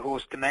create a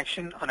host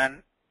connection, and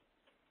then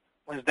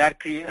once that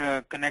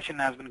connection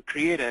has been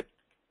created,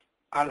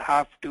 I'll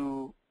have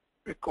to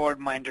record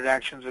my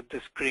interactions with the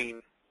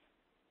screen.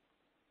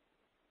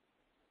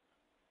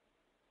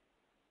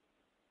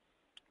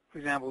 For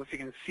example, if you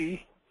can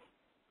see,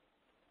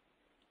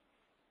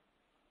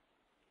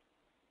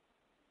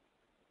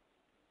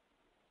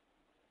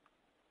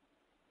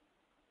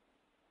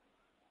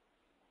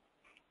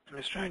 I'm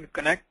just trying to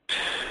connect.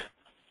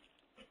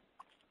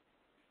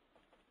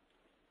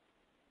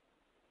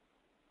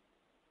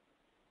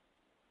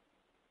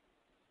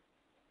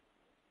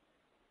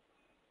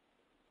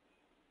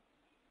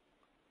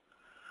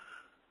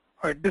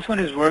 All right, this one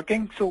is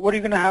working. So what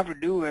you're going to have to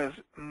do is,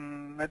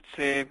 let's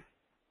say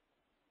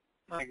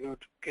I go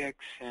to Kix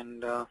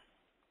and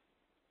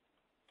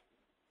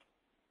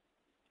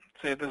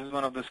say this is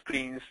one of the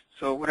screens.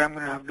 So what I'm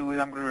going to have to do is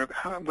I'm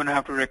going to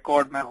have to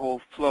record my whole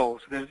flow.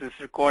 So there's this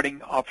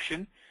recording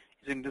option.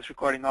 Using this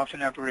recording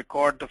option, I have to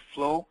record the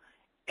flow,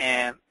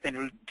 and then it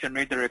will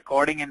generate the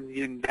recording. And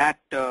using that,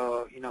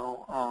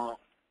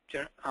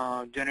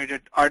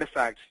 generated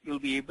artifacts, you'll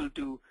be able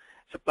to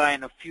supply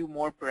in a few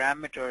more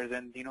parameters,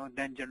 and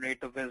then generate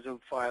the visual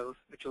files,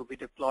 which will be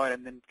deployed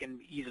and then can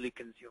be easily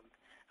consumed.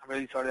 I'm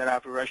really sorry that I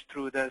have to rush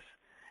through this,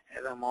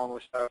 as I'm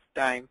almost out of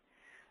time.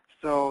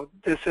 So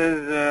this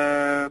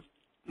is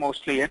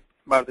mostly it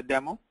about the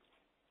demo.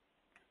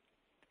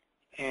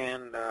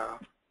 And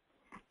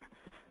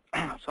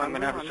so I'm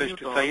going to have to switch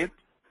to Syed.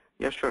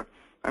 Yeah, sure.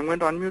 I'm going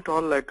to unmute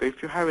all, like,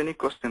 if you have any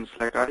questions.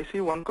 Like, I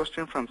see one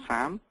question from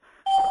Sam.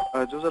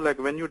 Joseph, like,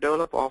 when you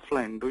develop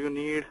offline, do you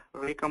need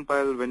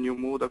recompile when you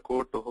move the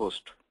code to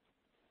host?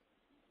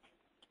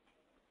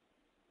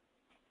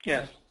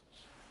 Yes.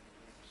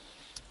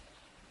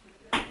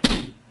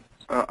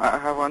 I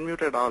have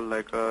unmuted all,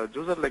 like,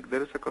 Joseph, like,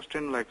 there is a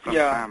question, like, from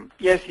Sam.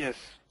 Yes.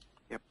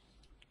 Yep.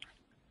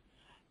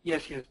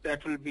 Yes,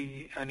 that will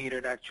be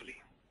needed,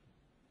 actually.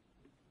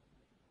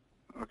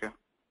 Okay.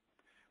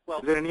 Well,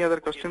 is there any other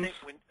questions?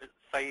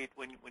 Syed,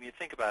 when you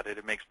think about it,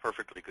 it makes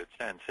perfectly good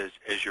sense.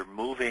 As you're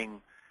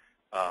moving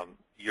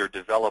your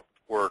developed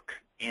work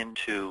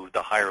into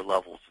the higher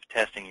levels of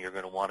testing, you're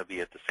going to want to be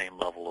at the same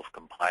level of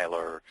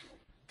compiler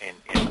and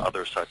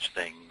other such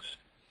things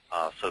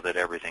so that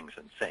everything's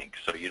in sync.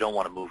 So you don't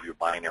want to move your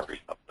binaries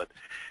up. But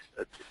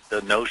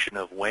the notion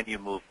of when you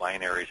move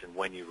binaries and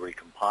when you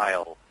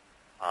recompile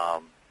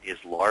is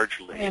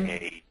largely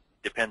a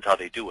depends how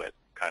they do it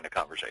kind of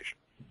conversation.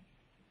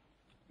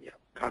 Yeah,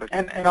 got it.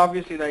 And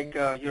obviously, like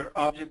your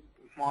object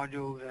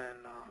modules and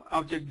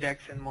object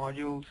decks and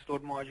modules,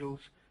 load modules,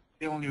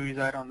 they only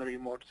reside on the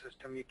remote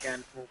system. You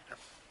can't move them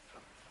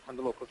on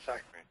the local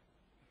side. Right.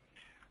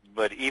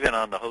 But even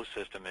on the host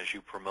system, as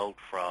you promote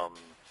from,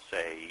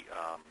 say,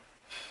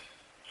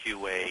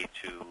 QA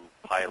to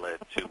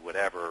pilot to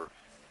whatever,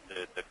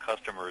 the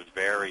customers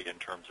vary in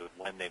terms of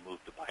when they move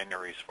the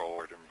binaries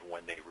forward and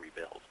when they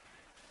rebuild.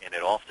 And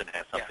it often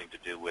has something to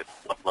do with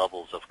what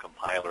levels of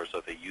compilers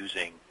are they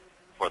using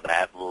for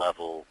that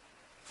level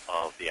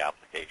of the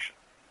application.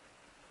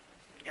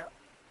 Yeah.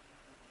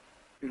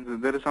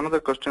 There is another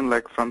question,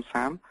 like, from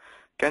Sam.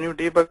 Can you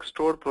debug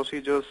stored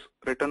procedures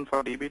written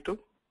for DB2?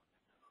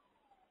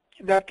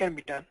 That can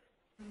be done.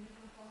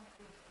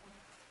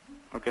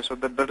 Okay, so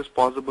that is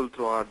possible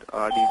through our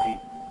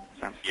RDZ,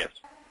 Sam? Yes.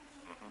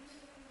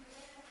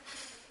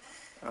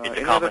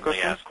 It's a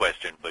commonly asked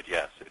question, but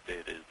yes, it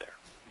is there.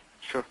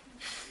 Sure.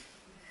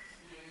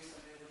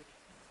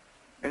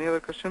 Any other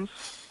questions?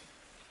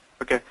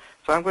 Okay,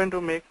 so I'm going to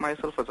make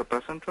myself as a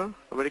presenter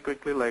very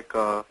quickly, like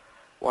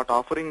what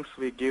offerings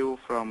we give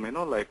from,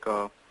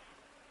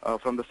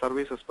 from the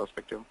services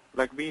perspective.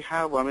 Like we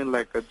have,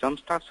 like a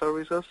jumpstart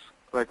services,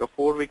 like a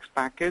 4 weeks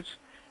package.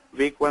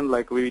 Week 1,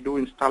 like we do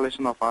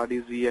installation of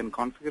RDZ and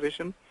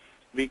configuration.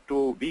 Week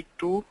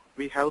two,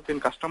 we help in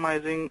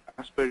customizing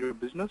as per your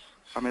business.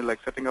 Like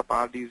setting up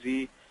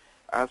RDZ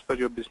as per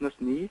your business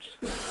needs.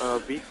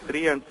 Week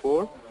 3 and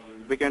 4,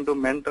 we can do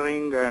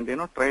mentoring and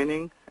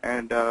training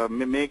and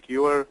make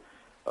your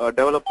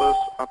developers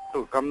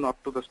come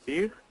up to the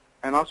speed.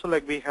 And also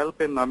like we help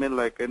in,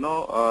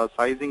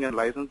 sizing and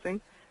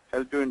licensing,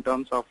 help you in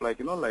terms of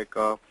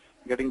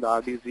getting the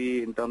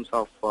RDZ in terms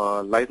of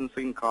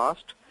licensing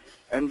cost.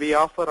 And we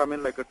offer,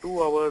 a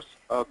 2 hours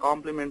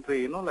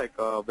complimentary,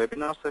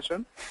 webinar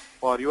session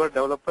for your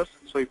developers.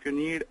 So if you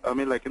need,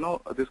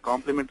 this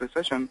complimentary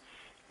session,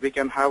 we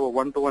can have a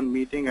one-to-one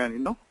meeting,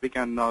 and, we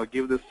can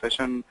give this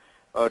session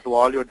to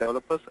all your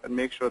developers and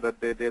make sure that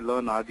they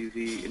learn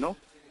RDZ,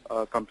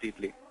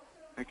 completely.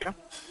 Okay.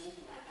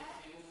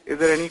 Is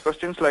there any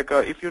questions?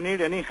 If you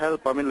need any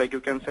help,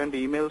 you can send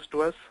emails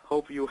to us.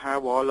 Hope you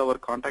have all our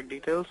contact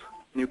details.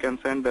 You can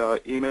send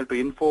email to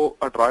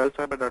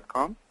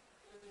info@royalcyber.com,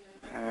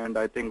 and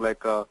I think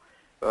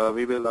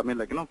we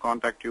will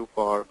contact you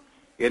for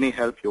any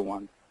help you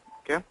want.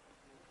 Okay.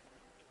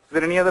 Is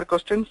there any other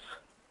questions?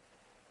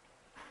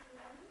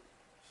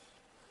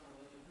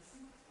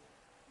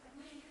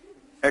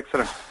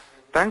 Excellent.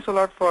 Thanks a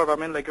lot for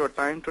your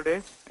time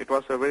today. It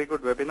was a very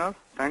good webinar.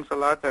 Thanks a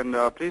lot, and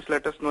please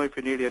let us know if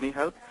you need any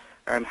help,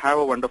 and have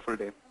a wonderful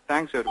day.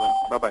 Thanks everyone.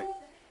 Bye bye.